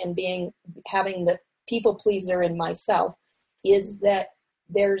women and having the people pleaser in myself is that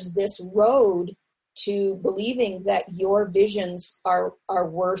there's this road to believing that your visions are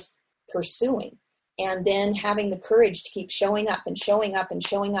worth pursuing. And then having the courage to keep showing up and showing up and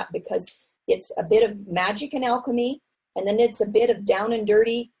showing up, because it's a bit of magic and alchemy, and then it's a bit of down and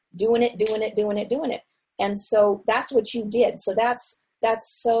dirty, doing it. And so that's what you did. So that's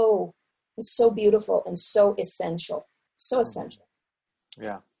so beautiful and so essential. So essential.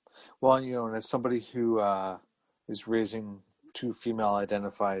 Yeah. Well, you know, and as somebody who is raising 2 female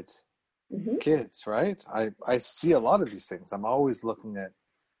identified kids, right? I see a lot of these things. I'm always looking at,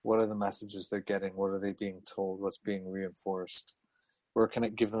 what are the messages they're getting? What are they being told? What's being reinforced? Where can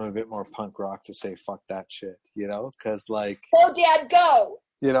it give them a bit more punk rock to say, fuck that shit, you know? Because, like... Go, Dad, go!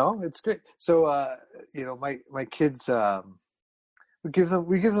 You know, it's great. So, you know, my kids, we give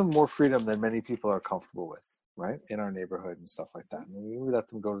them more freedom than many people are comfortable with, right? In our neighborhood and stuff like that. And we let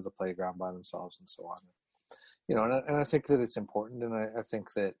them go to the playground by themselves and so on. You know, and I think that it's important. And I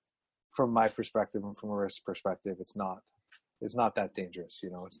think that from my perspective and from a risk perspective, it's not that dangerous,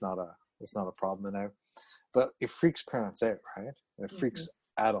 you know. It's not a problem now, but it freaks parents out, right? And it freaks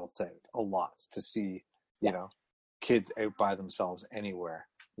adults out a lot to see, you know, kids out by themselves anywhere.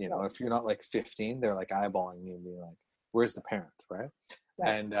 You know, if you're not like 15, they're like eyeballing you and being like, "Where's the parent?" Right?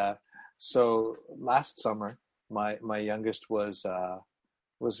 And so last summer, my youngest was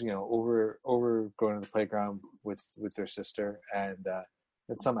you know over going to the playground with their sister, and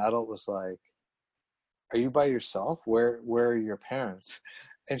some adult was like, "Are you by yourself? Where are your parents?"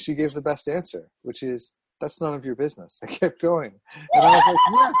 And she gave the best answer, which is, "That's none of your business." I kept going. And I was like,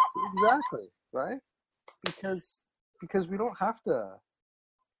 yes, exactly. Right? Because we don't have to,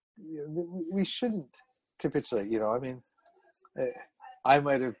 you know, we shouldn't capitulate, you know. I mean, I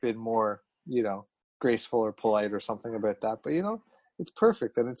might have been more, you know, graceful or polite or something about that, but, you know, it's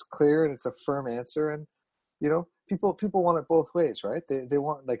perfect and it's clear and it's a firm answer. And, you know, people want it both ways, right? They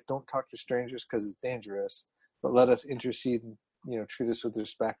want, like, don't talk to strangers because it's dangerous, but let us intercede and, treat us with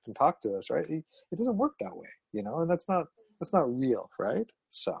respect and talk to us, right? It doesn't work that way, and that's not real, right?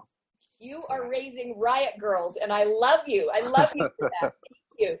 So you are raising riot girls, and I love you. I love you for that.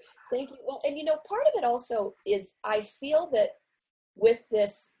 Thank you. Well, and part of it also is I feel that with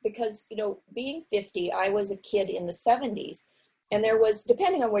this, because being 50, I was a kid in the 70s. And there was,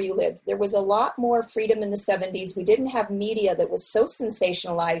 depending on where you lived, there was a lot more freedom in the 70s. We didn't have media that was so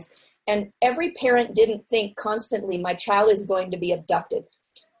sensationalized. And every parent didn't think constantly, my child is going to be abducted.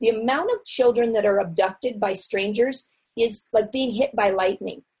 The amount of children that are abducted by strangers is like being hit by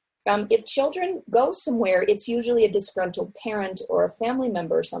lightning. If children go somewhere, it's usually a disgruntled parent or a family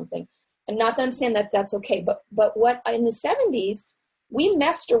member or something. And not that I'm saying that that's okay, but what in the 70s, we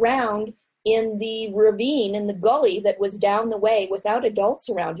messed around in the ravine, in the gully that was down the way without adults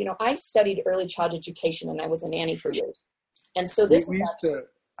around. I studied early childhood education and I was a nanny for years. And so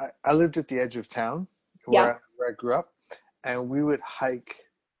I lived at the edge of town where I grew up, and we would hike,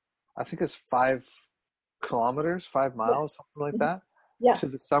 I think it's 5 kilometers, 5 miles, something like that, to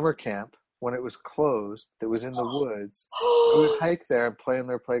the summer camp when it was closed, that was in the woods. We would hike there and play in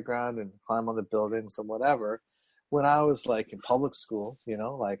their playground and climb on the buildings and whatever. When I was like in public school,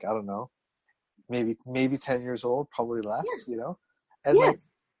 like, I don't know, maybe 10 years old, probably less, and like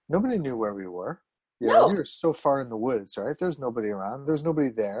nobody knew where we were. We were so far in the woods, right? There's nobody around. There's nobody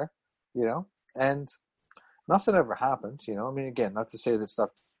there, and nothing ever happened, I mean, again, not to say that stuff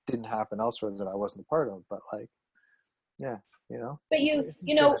didn't happen elsewhere that I wasn't a part of, but like, But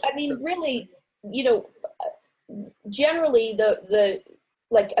I mean, really, generally the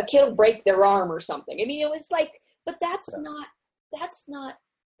like a kid will break their arm or something. I mean, it was like, but that's not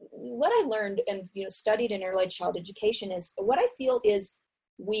what I learned and studied in early child education. Is what I feel is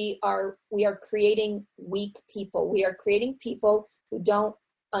we are creating weak people. We are creating people who don't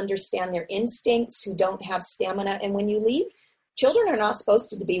understand their instincts, who don't have stamina. And when you leave, children are not supposed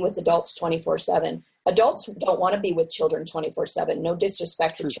to be with adults 24/7. Adults don't want to be with children 24/7. No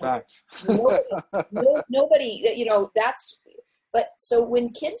disrespect to children. Nobody, but so when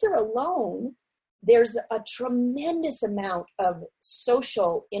kids are alone, there's a tremendous amount of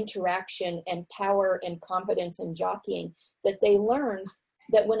social interaction and power and confidence and jockeying that they learn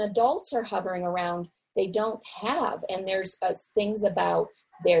that when adults are hovering around, they don't have. And there's things about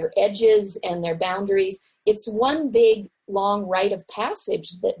their edges and their boundaries. It's one big, long rite of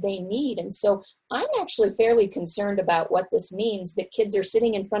passage that they need. And so I'm actually fairly concerned about what this means, that kids are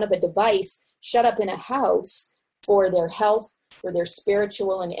sitting in front of a device, shut up in a house for their health, for their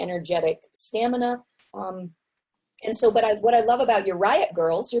spiritual and energetic stamina. And so, but what I love about your riot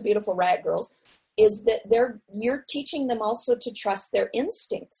girls, your beautiful riot girls, is that you're teaching them also to trust their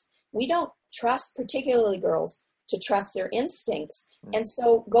instincts. We don't trust, particularly girls, to trust their instincts. And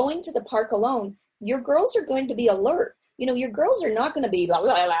so going to the park alone, your girls are going to be alert. Your girls are not going to be la,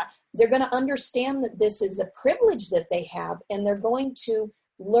 la, la. They're going to understand that this is a privilege that they have, and they're going to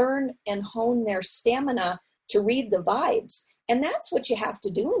learn and hone their stamina to read the vibes. And that's what you have to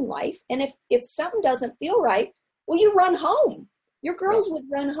do in life. And if something doesn't feel right, well, you run home. Your girls would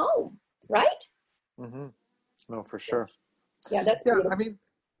run home, right? Mm-hmm. No, for sure. Yeah, that's beautiful. I mean,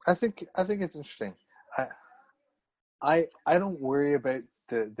 I think it's interesting. I don't worry about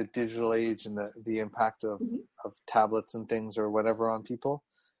the digital age and the impact of tablets and things or whatever on people.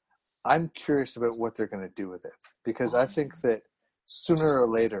 I'm curious about what they're going to do with it, because I think that sooner or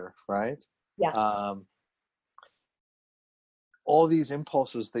later, right? Yeah. All these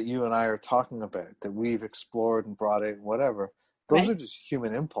impulses that you and I are talking about, that we've explored and brought in, whatever, those are just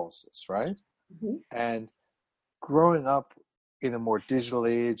human impulses, right? Mm-hmm. And growing up in a more digital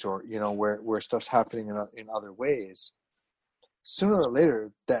age, or where stuff's happening in other ways, sooner or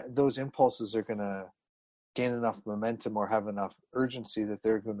later that those impulses are going to gain enough momentum or have enough urgency that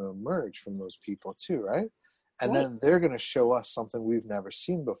they're going to emerge from those people too, right? And then they're going to show us something we've never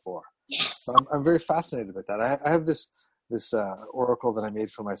seen before. Yes. So I'm very fascinated about that. I have this oracle that I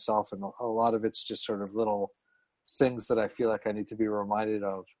made for myself, and a lot of it's just sort of little things that I feel like I need to be reminded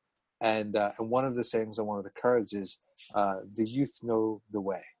of. And one of the sayings on one of the cards is, the youth know the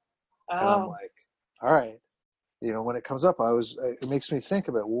way. Oh. And I'm like, all right. When it comes up, it makes me think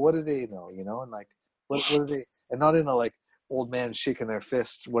about, well, what do they know? And like, what do they, and not in a like old man shaking their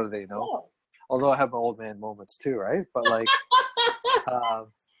fist, what do they know? Oh. Although I have my old man moments too, right? But like,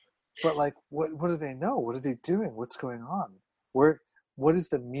 what do they know? What are they doing? What's going on? What is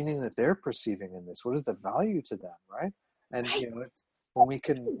the meaning that they're perceiving in this? What is the value to them, right? And it's, when we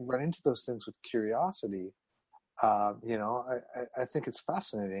can run into those things with curiosity, I think it's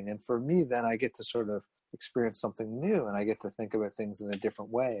fascinating. And for me, then I get to sort of experience something new, and I get to think about things in a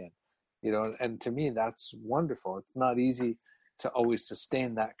different way. And, you know, and to me, that's wonderful. It's not easy to always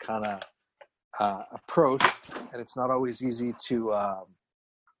sustain that kind of approach, and it's not always easy to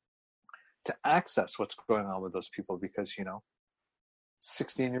access what's going on with those people, because, you know,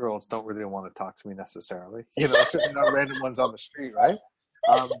 16-year-olds don't really want to talk to me necessarily. You know, certainly not random ones on the street, right?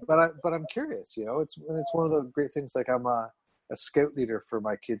 But I'm curious. You know, it's one of the great things. Like, I'm a scout leader for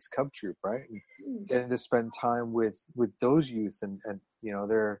my kids' cub troop, right? And getting to spend time with those youth, and you know,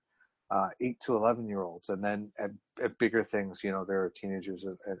 they're 8 to 11-year-olds, and then at bigger things, you know, there are teenagers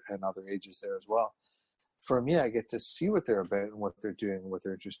and other ages there as well. For me, I get to see what they're about and what they're doing and what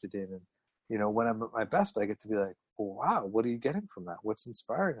they're interested in. And, you know, when I'm at my best, I get to be like, oh, wow, what are you getting from that? What's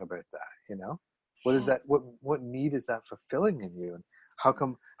inspiring about that? You know, what is that? What need is that fulfilling in you? And how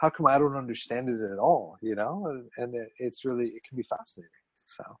come I don't understand it at all? You know, and it's really, it can be fascinating.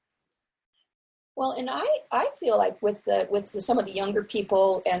 So. Well, and I feel like with some of the younger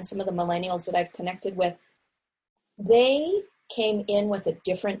people and some of the millennials that I've connected with, they came in with a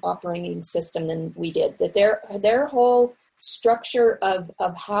different operating system than we did. That their whole structure of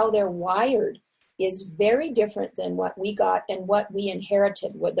how they're wired is very different than what we got and what we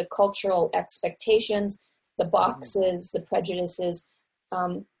inherited, with the cultural expectations, the boxes, the prejudices,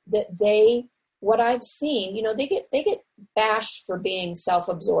 what I've seen, you know, they get bashed for being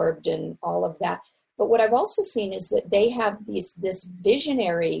self-absorbed and all of that. But what I've also seen is that they have these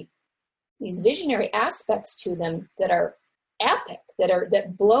visionary aspects to them that are epic,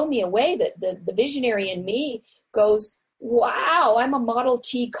 that blow me away. That the visionary in me goes, wow, I'm a Model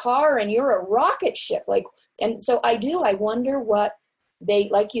T car and you're a rocket ship. Like, and so I wonder what they,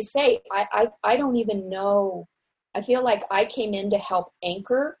 like you say, I don't even know. I feel like I came in to help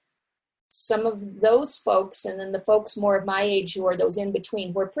anchor some of those folks, and then the folks more of my age who are those in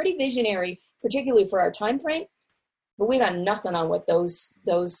between, who are pretty visionary, particularly for our time frame, but we got nothing on what those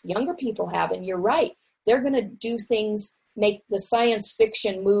younger people have. And you're right, they're going to do things, make the science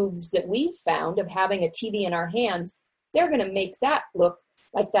fiction moves that we've found of having a TV in our hands. They're going to make that look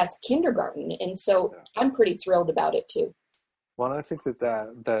like that's kindergarten, and so I'm pretty thrilled about it too. Well, I think that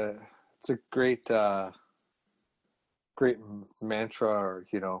it's a great mantra, or,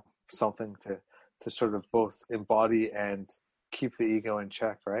 you know, something to sort of both embody and keep the ego in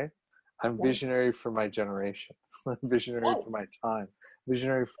check, right? I'm visionary for my generation. I'm visionary for my time.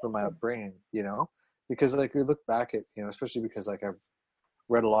 Visionary for my upbringing, you know? Because, like, we look back at, you know, especially because, like, I've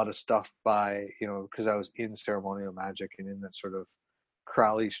read a lot of stuff by, you know, because I was in ceremonial magic and in that sort of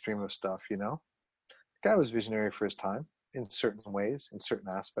Crowley stream of stuff, you know? The guy was visionary for his time in certain ways, in certain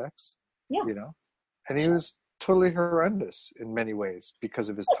aspects, you know? And he was totally horrendous in many ways because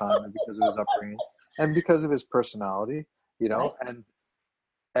of his time and because of his upbringing and because of his personality, you know,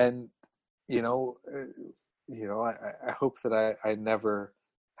 and you know, I hope that I never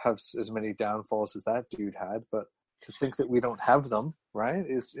have as many downfalls as that dude had, but to think that we don't have them, right,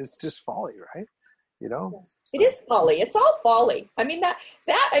 is just folly, right? You know, it is folly. It's all folly. I mean,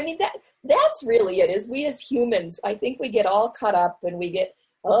 that's really it. Is we as humans, I think we get all caught up and we get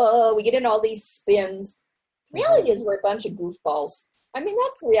in all these spins. The reality is we're a bunch of goofballs. I mean,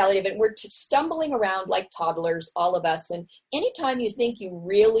 that's the reality of it. We're stumbling around like toddlers, all of us. And anytime you think you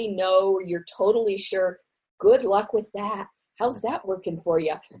really know, or you're totally sure, good luck with that. How's that working for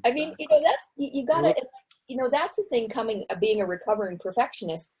you? I mean, you know, that's, you gotta, you know, that's the thing being a recovering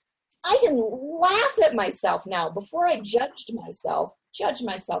perfectionist. I can laugh at myself now. Before I judge myself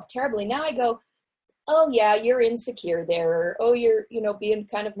terribly. Now I go, oh yeah, you're insecure there, or oh, you're, you know, being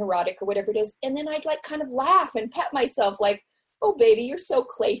kind of neurotic or whatever it is. And then I'd like kind of laugh and pet myself like, oh baby, you're so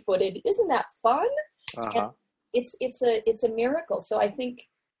clay-footed. Isn't that fun? And it's a miracle. So I think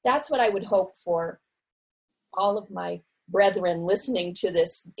that's what I would hope for all of my brethren listening to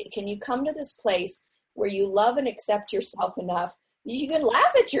this. Can you come to this place where you love and accept yourself enough you can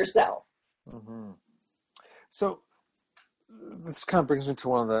laugh at yourself? So this kind of brings me to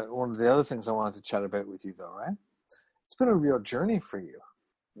one of the other things I wanted to chat about with you, though, right? It's been a real journey for you,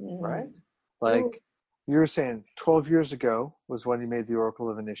 right? Like you were saying, 12 years ago was when you made the Oracle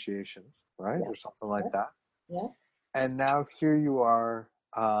of Initiation, right? Or something like that. Yeah. And now here you are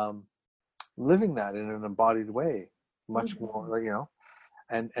living that in an embodied way, much more, you know,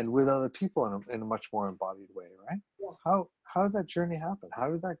 and with other people in a much more embodied way, right? Yeah. How did that journey happen? How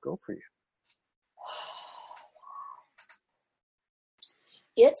did that go for you?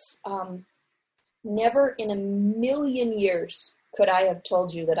 It's never in a million years could I have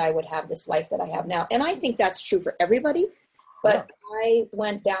told you that I would have this life that I have now. And I think that's true for everybody. But I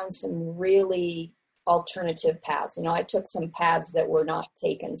went down some really alternative paths. You know, I took some paths that were not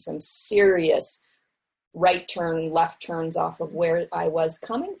taken, some serious right turn, left turns off of where I was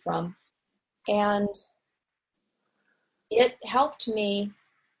coming from. And it helped me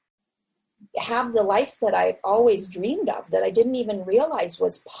have the life that I always dreamed of, that I didn't even realize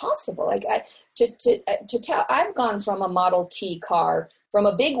was possible. Like to tell, I've gone from a Model T car, from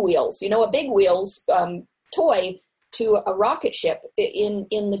a Big Wheels, a Big Wheels toy, to a rocket ship in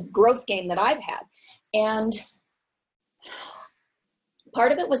the growth game that I've had. And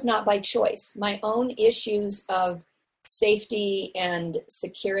part of it was not by choice. My own issues of safety and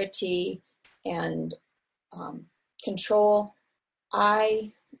security and control,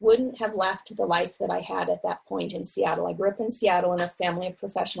 I wouldn't have left the life that I had at that point in Seattle. I grew up in Seattle in a family of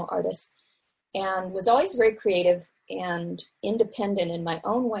professional artists and was always very creative and independent in my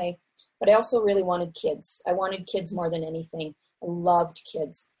own way, but I also really wanted kids. I wanted kids more than anything. I loved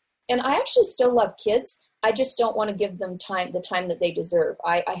kids. And I actually still love kids. I just don't want to give them the time that they deserve.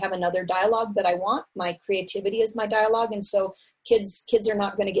 I have another dialogue that I want. My creativity is my dialogue. And so kids are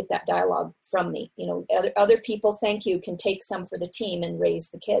not going to get that dialogue from me. Other people, thank you, can take some for the team and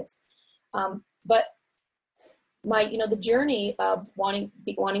raise the kids. But the journey of wanting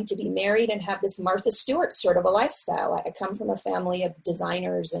to be married and have this Martha Stewart sort of a lifestyle. I come from a family of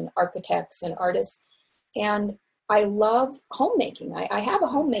designers and architects and artists, and I love homemaking. I have a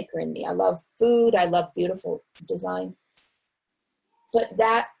homemaker in me. I love food. I love beautiful design. But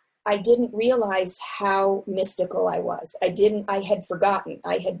that, I didn't realize how mystical I was. I had forgotten.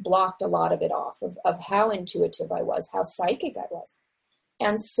 I had blocked a lot of it off of how intuitive I was, how psychic I was.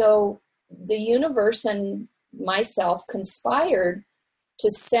 And so the universe and myself conspired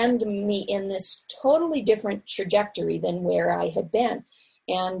to send me in this totally different trajectory than where I had been.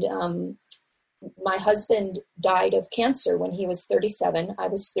 And my husband died of cancer when he was 37. I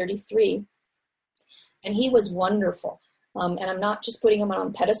was 33. And he was wonderful. And I'm not just putting him on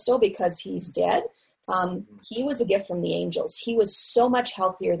a pedestal because he's dead. He was a gift from the angels. He was so much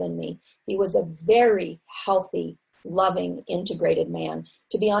healthier than me. He was a very healthy, loving, integrated man.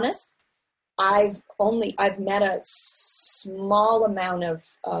 To be honest, I've met a small amount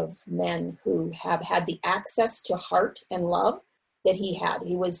of men who have had the access to heart and love that he had.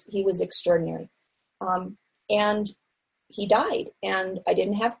 He was extraordinary. And he died, and I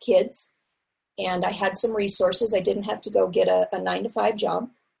didn't have kids, and I had some resources. I didn't have to go get a 9-to-5 job.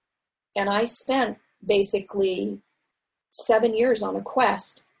 And I spent basically 7 years on a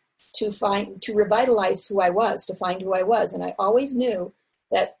quest to revitalize who I was, to find who I was. And I always knew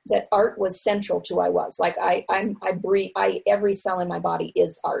that art was central to who I was. Like I breathe, every cell in my body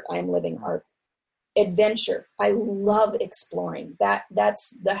is art. I am living art. Adventure. I love exploring. That's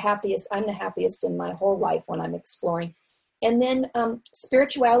the happiest. I'm the happiest in my whole life when I'm exploring. And then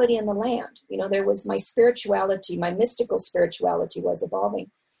spirituality in the land. There was my spirituality, my mystical spirituality was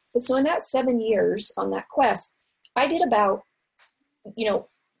evolving. But so in that 7 years on that quest, I did about,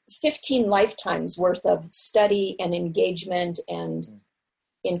 15 lifetimes worth of study and engagement and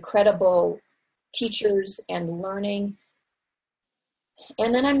incredible teachers and learning.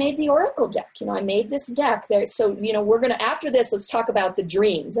 And then I made the Oracle deck. I made this deck there. So, we're going to, after this, let's talk about the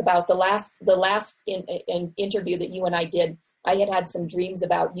dreams, about the last interview that you and I did. I had some dreams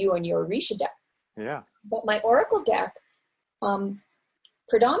about you and your Orisha deck. Yeah. But my Oracle deck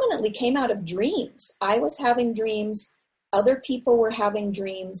predominantly came out of dreams. I was having dreams. Other people were having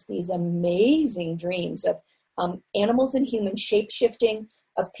dreams, these amazing dreams of animals and humans shape-shifting,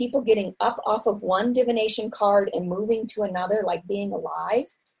 of people getting up off of one divination card and moving to another, like being alive.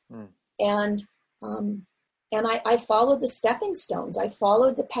 And I followed the stepping stones. I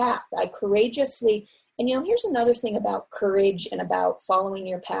followed the path. I courageously, and here's another thing about courage and about following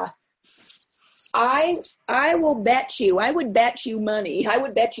your path. I will bet you, I would bet you money, I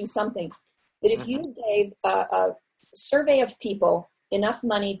would bet you something, that if you gave a survey of people enough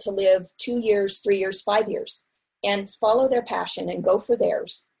money to live 2 years, 3 years, 5 years, and follow their passion and go for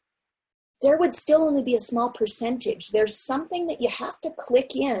theirs, there would still only be a small percentage. There's something that you have to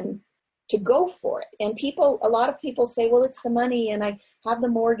click in to go for it. And a lot of people say, well, it's the money and I have the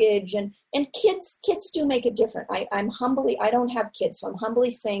mortgage and kids do make it different. I don't have kids, so I'm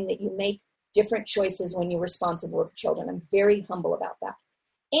humbly saying that you make different choices when you're responsible for children. I'm very humble about that.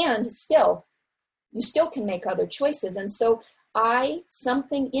 And you still can make other choices. And so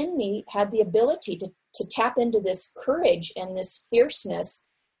something in me had the ability to tap into this courage and this fierceness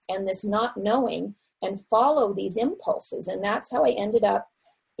and this not knowing and follow these impulses. And that's how I ended up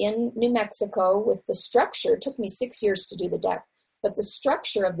in New Mexico with the structure. It took me 6 years to do the deck, but the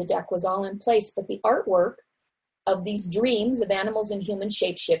structure of the deck was all in place. But the artwork of these dreams of animals and humans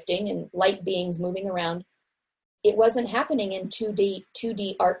shape-shifting and light beings moving around, it wasn't happening in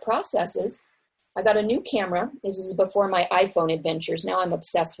 2D art processes. I got a new camera. This is before my iPhone adventures. Now I'm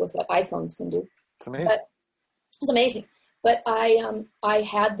obsessed with what iPhones can do. It's amazing. But it's amazing. But I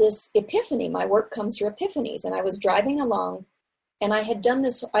had this epiphany. My work comes through epiphanies. And I was driving along, and I had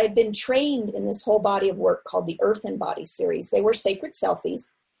been trained in this whole body of work called the Earth and Body series. They were sacred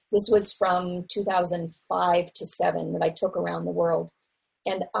selfies. This was from 2005 to 7 that I took around the world.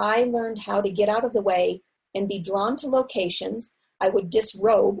 And I learned how to get out of the way and be drawn to locations. I would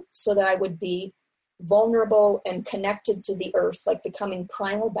disrobe so that I would be vulnerable and connected to the earth, like becoming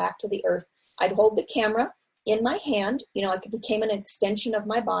primal back to the earth. I'd hold the camera in my hand, it became an extension of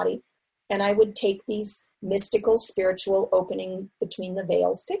my body, and I would take these mystical, spiritual opening between the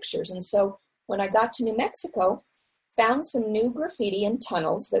veils pictures. And so when I got to New Mexico, found some new graffiti in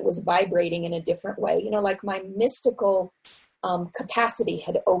tunnels that was vibrating in a different way, like my mystical capacity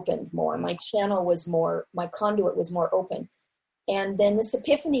had opened more. My channel was more, my conduit was more open. And then this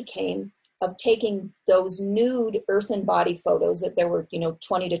epiphany came of taking those nude earth and body photos, that there were,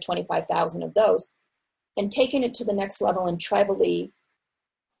 20 to 25,000 of those, and taking it to the next level and tribally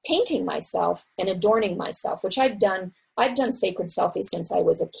painting myself and adorning myself, which I've done sacred selfies since I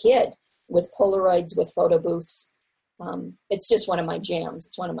was a kid, with Polaroids, with photo booths. It's just one of my jams.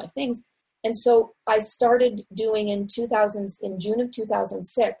 It's one of my things. And so I started doing in June of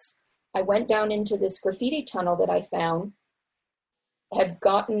 2006, I went down into this graffiti tunnel that I found, had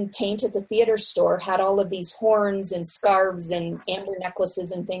gotten paint at the theater store, had all of these horns and scarves and amber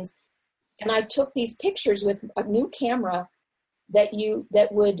necklaces and things. And I took these pictures with a new camera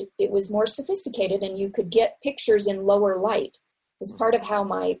it was more sophisticated, and you could get pictures in lower light. As part of how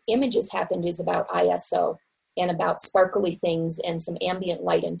my images happened is about ISO and about sparkly things and some ambient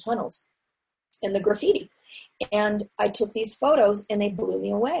light in tunnels and the graffiti. And I took these photos and they blew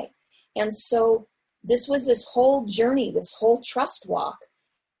me away. And so this was this whole journey, this whole trust walk.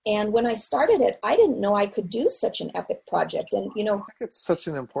 And when I started it, I didn't know I could do such an epic project. And, I think it's such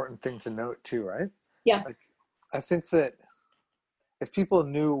an important thing to note too, right? Yeah. I think that if people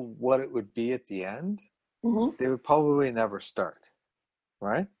knew what it would be at the end, mm-hmm. they would probably never start,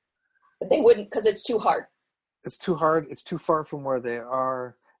 right? But they wouldn't, because it's too hard. It's too hard. It's too far from where they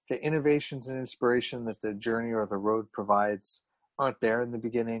are. The innovations and inspiration that the journey or the road provides aren't there in the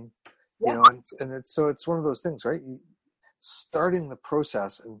beginning. Yeah. It's one of those things, right? Starting the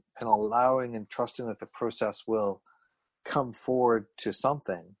process and allowing and trusting that the process will come forward to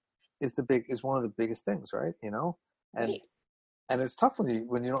something is one of the biggest things, right? Right. And it's tough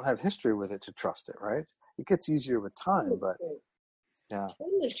when you don't have history with it to trust it, right? It gets easier with time, but yeah,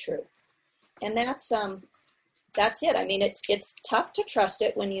 totally true. And that's it. I mean, it's tough to trust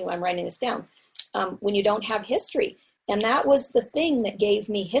it I'm writing this down, when you don't have history. And that was the thing that gave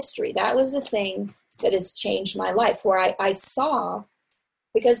me history. That was the thing that has changed my life, where I saw,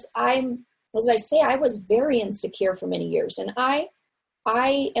 because I was very insecure for many years, and I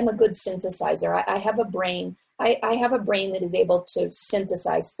am a good synthesizer. I have a brain. I have a brain that is able to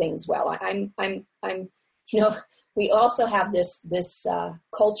synthesize things well. I'm we also have this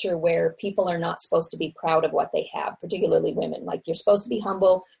culture where people are not supposed to be proud of what they have, particularly women. Like, you're supposed to be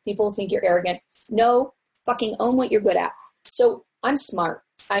humble. People think you're arrogant. No, fucking own what you're good at. So I'm smart.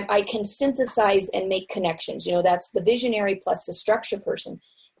 I can synthesize and make connections. That's the visionary plus the structure person.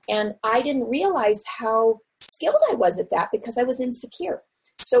 And I didn't realize how skilled I was at that because I was insecure.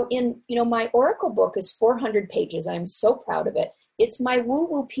 So my Oracle book is 400 pages. I'm so proud of it. It's my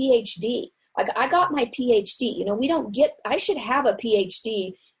woo-woo PhD. Like, I got my PhD. I should have a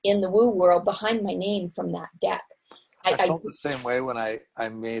PhD in the woo world behind my name from that deck. I felt the same way when I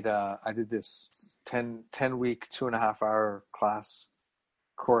did this 10-week, 2.5-hour class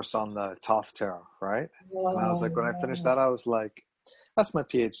course on the Thoth Tarot, right? And I was like, when I finished that, I was like, that's my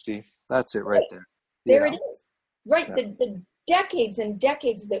PhD. That's it right there. There it is. Right. Yeah. The decades and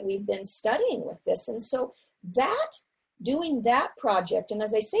decades that we've been studying with this. And so doing that project, and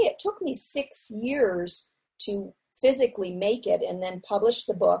as I say, it took me 6 years to physically make it and then publish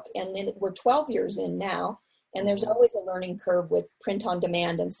the book. And then we're 12 years in now. And there's always a learning curve with print on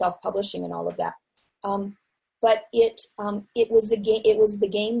demand and self-publishing and all of that. But it was the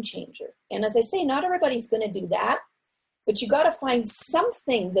game changer. And as I say, not everybody's going to do that, but you got to find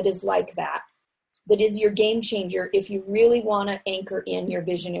something that is like that is your game changer if you really want to anchor in your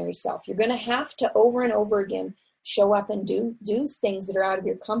visionary self. You're going to have to over and over again show up and do things that are out of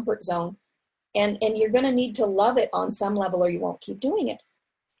your comfort zone. And you're going to need to love it on some level or you won't keep doing it.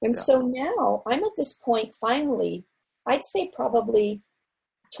 And so now I'm at this point, finally, I'd say probably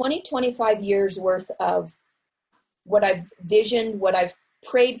 20, 25 years worth of what I've visioned, what I've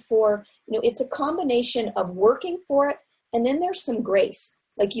prayed for. It's a combination of working for it, and then there's some grace.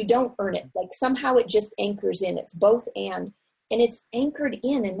 Like you don't earn it. Like somehow it just anchors in. It's both and it's anchored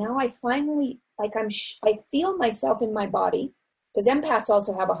in. And now I finally, like I feel myself in my body, because empaths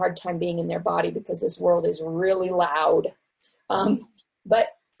also have a hard time being in their body because this world is really loud. But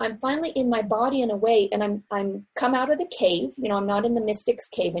I'm finally in my body in a way, and I'm come out of the cave. You know, I'm not in the mystic's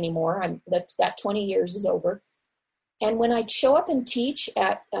cave anymore. That 20 years is over. And when I show up and teach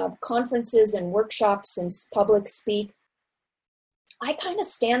at conferences and workshops and public speak, I kind of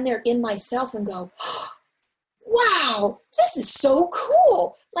stand there in myself and go, wow, this is so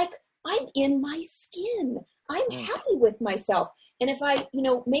cool. Like I'm in my skin. I'm happy with myself. And if I,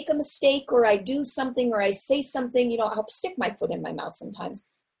 make a mistake or I do something or I say something, I'll stick my foot in my mouth sometimes.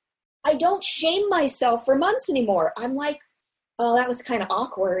 I don't shame myself for months anymore. I'm like, oh, that was kind of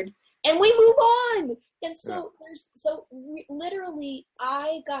awkward. And we move on. And so literally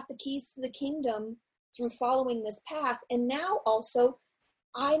I got the keys to the kingdom through following this path. And now also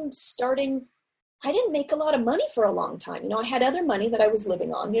I didn't make a lot of money for a long time. I had other money that I was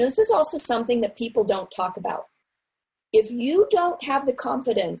living on. This is also something that people don't talk about. If you don't have the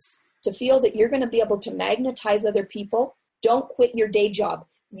confidence to feel that you're going to be able to magnetize other people, don't quit your day job.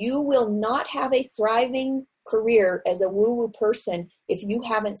 You will not have a thriving career as a woo-woo person if you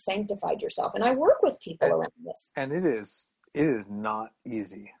haven't sanctified yourself. And I work with people around this. And it is not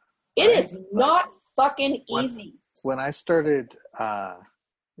easy. Right? It is not fucking easy. When I started,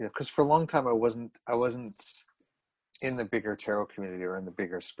 because for a long time I wasn't in the bigger tarot community or in the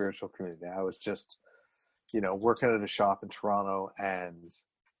bigger spiritual community. I was just, working at a shop in Toronto and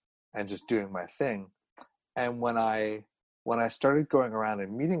just doing my thing. And when I started going around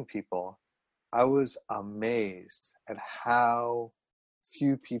and meeting people, I was amazed at how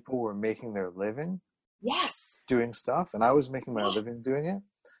few people were making their living. Yes. Doing stuff. And I was making my living doing it.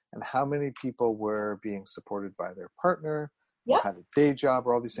 And how many people were being supported by their partner, or had a day job,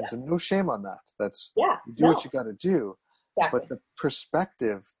 or all these things. And no shame on that. That's, you do what you got to do. Exactly. But the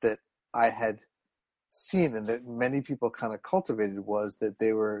perspective that I had seen and that many people kind of cultivated was that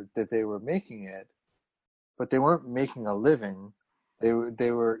they were making it, but they weren't making a living. They were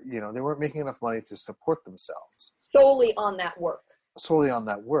they weren't making enough money to support themselves solely on that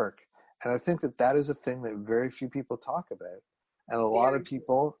work. And I think that is a thing that very few people talk about. And a lot of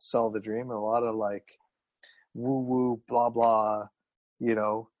people sell the dream, and a lot of like woo-woo, blah, blah,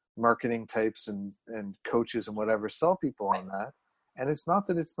 marketing types and coaches and whatever sell people on that. And it's not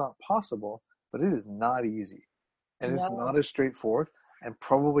that it's not possible, but it is not easy. And it's not as straightforward and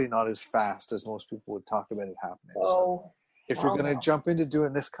probably not as fast as most people would talk about it happening. So if you're going to jump into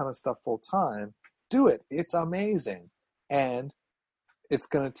doing this kind of stuff full time, do it. It's amazing. And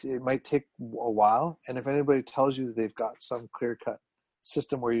it might take a while. And if anybody tells you that they've got some clear-cut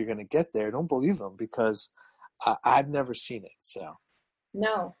system where you're going to get there, don't believe them, because I've never seen it. So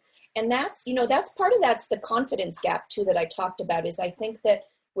no. And that's that's the confidence gap too that I talked about. Is I think that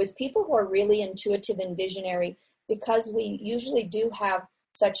with people who are really intuitive and visionary, because we usually do have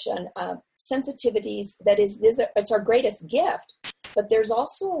such an sensitivities, it's our greatest gift, but there's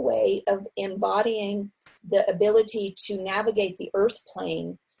also a way of embodying the ability to navigate the earth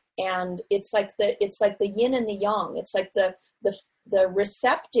plane. And it's like the yin and the yang. It's like the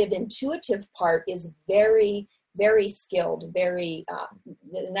receptive, intuitive part is very, very skilled, very,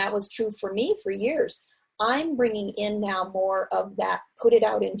 and that was true for me for years. I'm bringing in now more of that, put it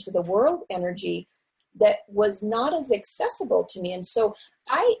out into the world energy that was not as accessible to me. And so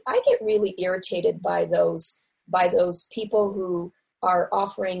I get really irritated by those people who are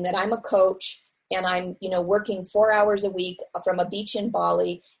offering that I'm a coach and I'm, working 4 hours a week from a beach in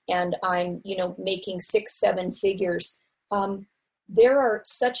Bali, and I'm, making 6-7 figures. There are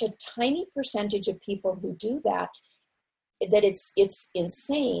such a tiny percentage of people who do that it's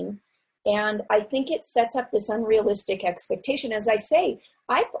insane. And I think it sets up this unrealistic expectation. As I say,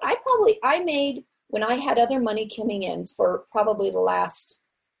 I made, when I had other money coming in for probably the last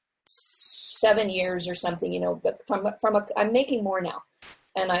 7 years or something, but I'm making more now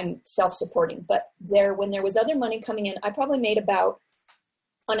and I'm self-supporting. But when there was other money coming in, I probably made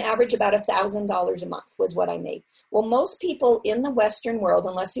on average about $1,000 a month was what I made. Well, most people in the Western world,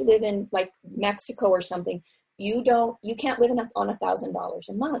 unless you live in like Mexico or something, you can't live on $1,000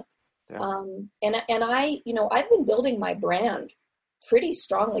 a month. Yeah. And I've been building my brand pretty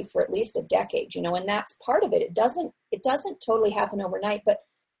strongly for at least a decade, and that's part of it. It doesn't totally happen overnight, but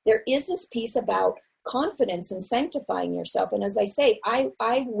there is this piece about confidence and sanctifying yourself. And as I say,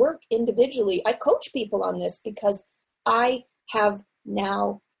 I work individually. I coach people on this because I have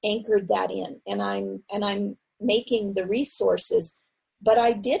now anchored that in, and I'm making the resources but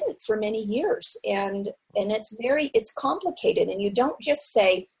I didn't for many years. And it's complicated. And you don't just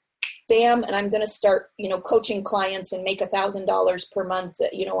say, bam, and I'm going to start, coaching clients and make $1,000 per month,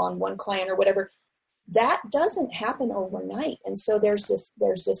 on one client or whatever. That doesn't happen overnight. And so there's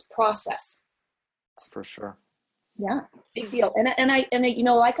this process. For sure. Yeah, big deal. And I,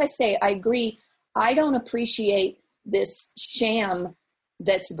 like I say, I agree. I don't appreciate this sham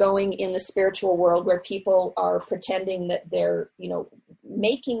that's going in the spiritual world where people are pretending that they're,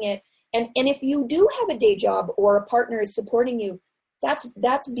 making it. And if you do have a day job or a partner is supporting you,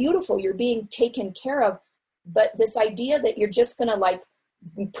 that's beautiful. You're being taken care of. But this idea that you're just going to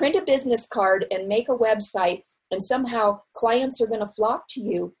print a business card and make a website and somehow clients are going to flock to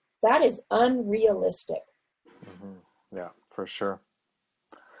you, that is unrealistic. Mm-hmm. Yeah, for sure.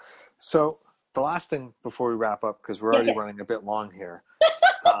 So the last thing before we wrap up, because we're already running a bit long here.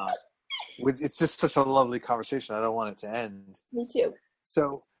 It's just such a lovely conversation. I don't want it to end. Me too.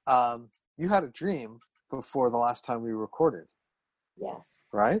 So you had a dream before the last time we recorded. Yes.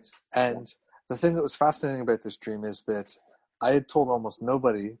 Right? And the thing that was fascinating about this dream is that I had told almost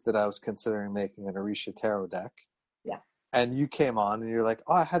nobody that I was considering making an Orisha tarot deck. Yeah. And you came on and you're like,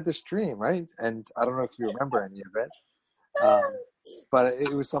 oh, I had this dream, right? And I don't know if you remember any of it. But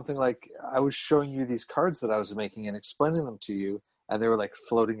it was something like I was showing you these cards that I was making and explaining them to you, and they were like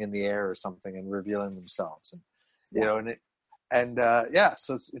floating in the air or something and revealing themselves. And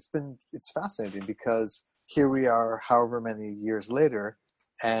so it's fascinating because here we are however many years later,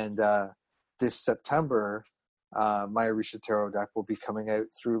 and this September my Orisha tarot deck will be coming out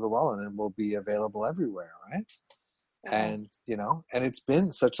through Llewellyn and will be available everywhere, right? And and it's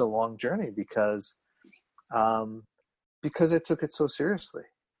been such a long journey because I took it so seriously.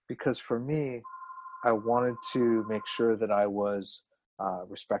 Because for me, I wanted to make sure that I was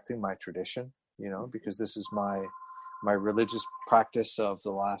respecting my tradition, because this is my religious practice of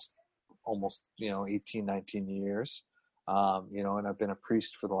the last almost 18, 19 years, and I've been a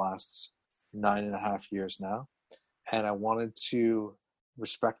priest for the last 9.5 years now, and I wanted to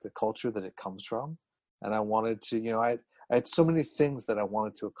respect the culture that it comes from, and I wanted to, I had so many things that I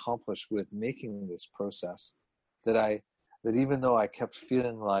wanted to accomplish with making this process that even though I kept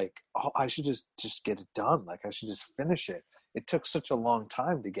feeling like, oh, I should just get it done, like I should just finish it. It took such a long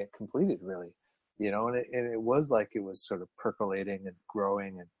time to get completed, really, and it was like it was sort of percolating and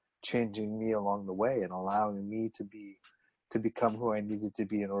growing and changing me along the way and allowing me to become who I needed to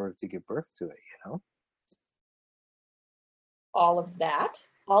be in order to give birth to it, All of that.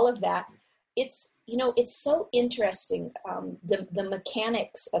 It's, it's so interesting. The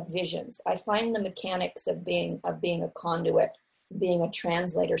mechanics of visions. I find the mechanics of being a conduit, being a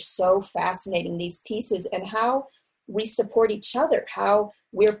translator, so fascinating, these pieces and how we support each other, how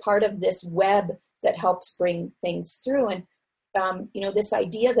we're part of this web that helps bring things through. And, this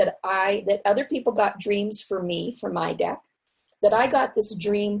idea that other people got dreams for me, for my deck, that I got this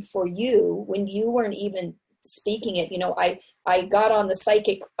dream for you when you weren't even speaking it. I got on the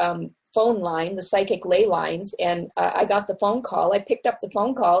psychic phone line, the psychic ley lines, and I got the phone call. I picked up the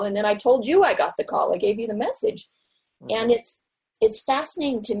phone call, and then I told you I got the call. I gave you the message. Mm-hmm. And it's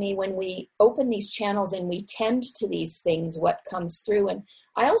fascinating to me when we open these channels and we tend to these things, what comes through. And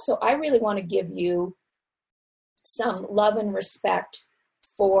I really want to give you some love and respect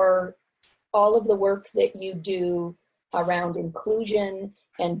for all of the work that you do around inclusion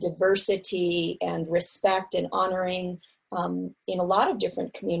and diversity and respect and honoring in a lot of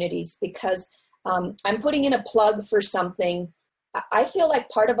different communities, because I'm putting in a plug for something. I feel like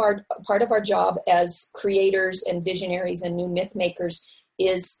part of our job as creators and visionaries and new myth makers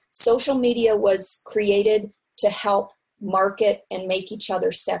is social media was created to help market and make each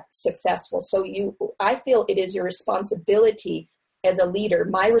other successful. So I feel it is your responsibility as a leader,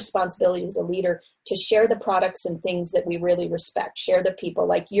 my responsibility as a leader, to share the products and things that we really respect, share the people,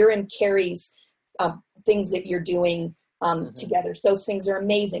 like you're in Carrie's things that you're doing together. Those things are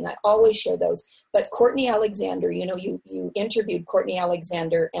amazing. I always share those. But Courtney Alexander, you interviewed Courtney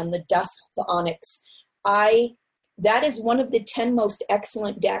Alexander and the dust, the onyx. That is one of the 10 most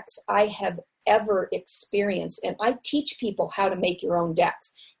excellent decks I have ever experienced. And I teach people how to make your own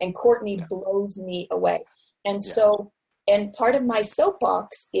decks. And Courtney blows me away. And so, and part of my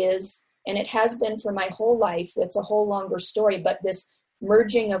soapbox is, and it has been for my whole life, it's a whole longer story, but this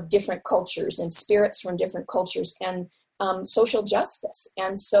merging of different cultures and spirits from different cultures and social justice.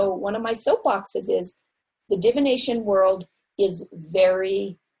 And so one of my soapboxes is the divination world is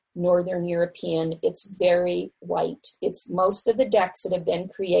very Northern European. It's very white. It's most of the decks that have been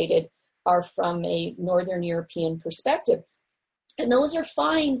created are from a Northern European perspective. And those are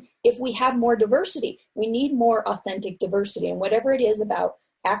fine if we have more diversity. We need more authentic diversity. And whatever it is about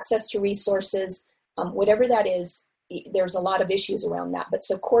access to resources, whatever that is, there's a lot of issues around that. But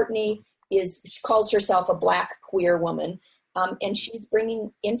so Courtney she calls herself a Black queer woman. And she's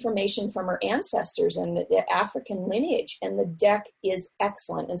bringing information from her ancestors and the African lineage. And the deck is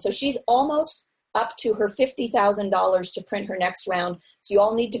excellent. And so she's almost up to her $50,000 to print her next round. So you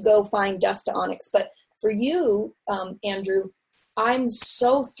all need to go find Dust to Onyx. But for you, Andrew, I'm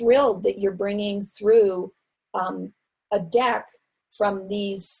so thrilled that you're bringing through a deck from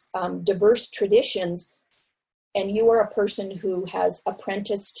these diverse traditions, and you are a person who has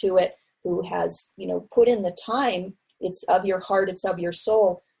apprenticed to it, who has, put in the time. It's of your heart, it's of your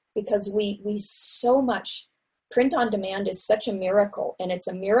soul, because we so much, print on demand is such a miracle, and it's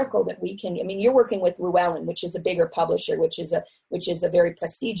a miracle that we can, you're working with Llewellyn, which is a bigger publisher, which is a very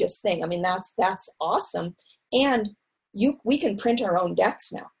prestigious thing. That's awesome. And we can print our own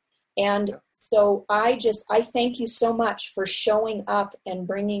decks now. And so I thank you so much for showing up and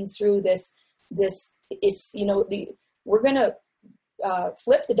bringing through this is, we're going to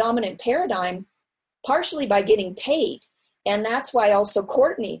flip the dominant paradigm partially by getting paid. And that's why also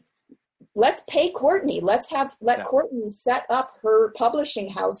Courtney, let's pay Courtney. Let Courtney set up her publishing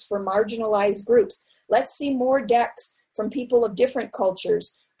house for marginalized groups. Let's see more decks from people of different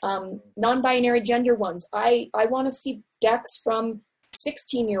cultures. Non-binary gender ones. I want to see decks from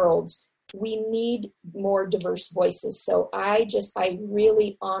 16-year-olds. We need more diverse voices. So I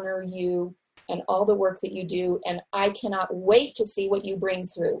really honor you and all the work that you do. And I cannot wait to see what you bring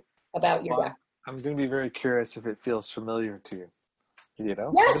through about your deck. I'm going to be very curious if it feels familiar to you.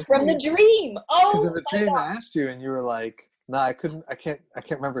 Yes, from the dream. Oh, because in the dream I asked you and you were like, no, I can't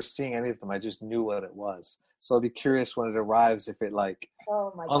remember seeing any of them. I just knew what it was. So I'll be curious when it arrives if it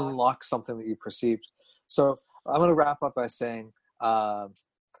unlocks something that you perceived. So I'm going to wrap up by saying,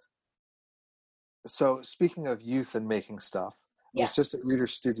 so speaking of youth and making stuff, it was just at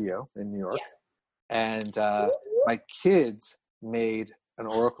Reader's Studio in New York. Yes. And my kids made an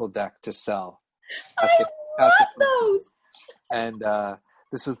Oracle deck to sell. I love those. And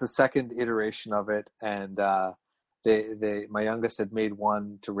this was the second iteration of it. And my youngest had made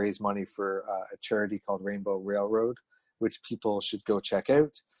one to raise money for a charity called Rainbow Railroad, which people should go check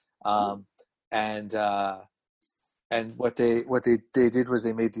out. And what they did was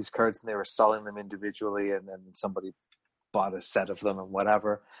they made these cards and they were selling them individually, and then somebody bought a set of them and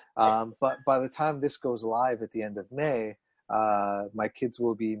whatever. But by the time this goes live at the end of May, my kids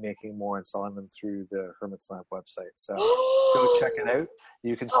will be making more and selling them through the Hermit's Lamp website. So go check it out.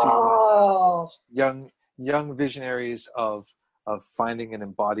 You can see young visionaries of finding and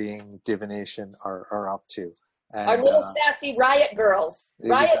embodying divination are up to. And, our little sassy riot girls.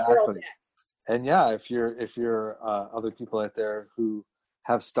 Riot girl deck. And yeah, if you're other people out there who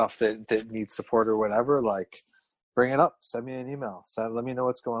have stuff that needs support or whatever, bring it up. Send me an email. Let me know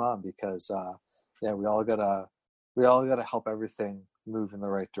what's going on, because we all gotta help everything move in the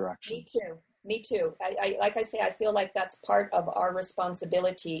right direction. Me too. I like I say, I feel like that's part of our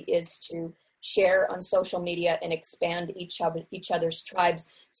responsibility, is to share on social media and expand each other's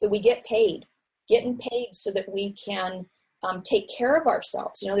tribes, so we get paid. Getting paid so that we can take care of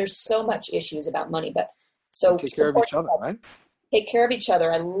ourselves. There's so much issues about money, but so take care of each other, right? Take care of each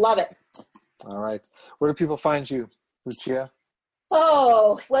other. I love it. All right. Where do people find you, Lucia?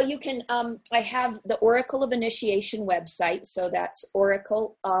 Oh, well, you can, I have the Oracle of Initiation website. So that's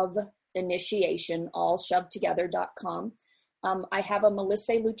Oracle of Initiation, all shoved together.com. I have a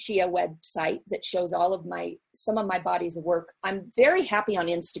Melissa Lucia website that shows some of my bodies of work. I'm very happy on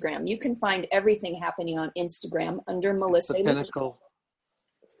Instagram. You can find everything happening on Instagram under Melissa Lucia.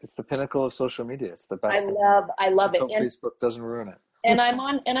 It's the pinnacle of social media. It's the best. I love it. And Facebook doesn't ruin it. And I'm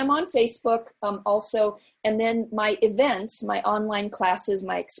on Facebook also. And then my events, my online classes,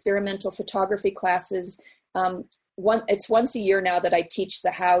 my experimental photography classes. It's once a year now that I teach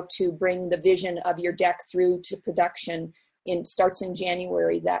how to bring the vision of your deck through to production. Starts in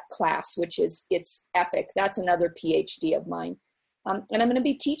January, that class, it's epic. That's another PhD of mine. And I'm going to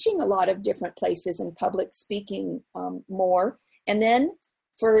be teaching a lot of different places and public speaking more. And then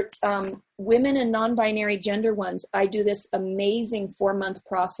for women and non-binary gender ones, I do this amazing 4-month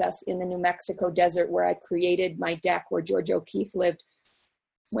process in the New Mexico desert where I created my deck where George O'Keeffe lived,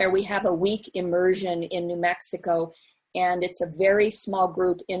 where we have a week immersion in New Mexico. And it's a very small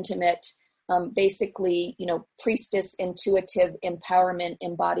group, intimate, basically, priestess, intuitive empowerment,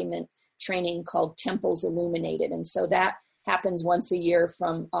 embodiment training called Temples Illuminated. And so that happens once a year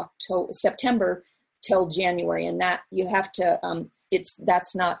from September till January. And that you have to,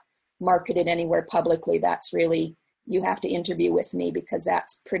 that's not marketed anywhere publicly. That's really, you have to interview with me, because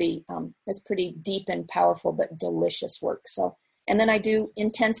that's pretty deep and powerful, but delicious work. So, and then I do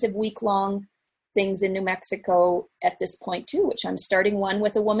intensive week-long things in New Mexico at this point too, which I'm starting one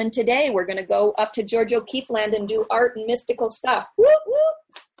with a woman today. We're going to go up to George O'Keefe land and do art and mystical stuff. Woo, woo.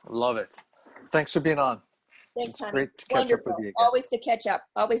 Love it. Thanks for being on. Thanks, it's honey. great to catch up with you again. Always to catch up.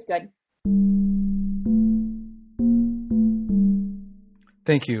 Always good.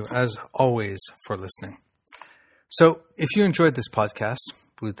 Thank you, as always, for listening. So, if you enjoyed this podcast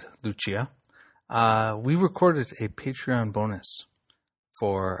with Lucia, we recorded a Patreon bonus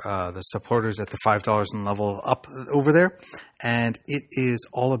for the supporters at the $5 and level up over there. And it is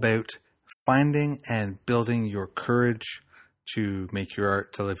all about finding and building your courage to make your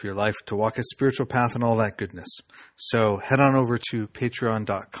art, to live your life, to walk a spiritual path, and all that goodness. So head on over to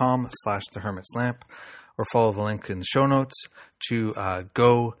patreon.com/thehermitslamp or follow the link in the show notes to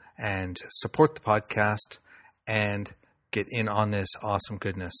go and support the podcast and get in on this awesome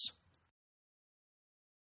goodness.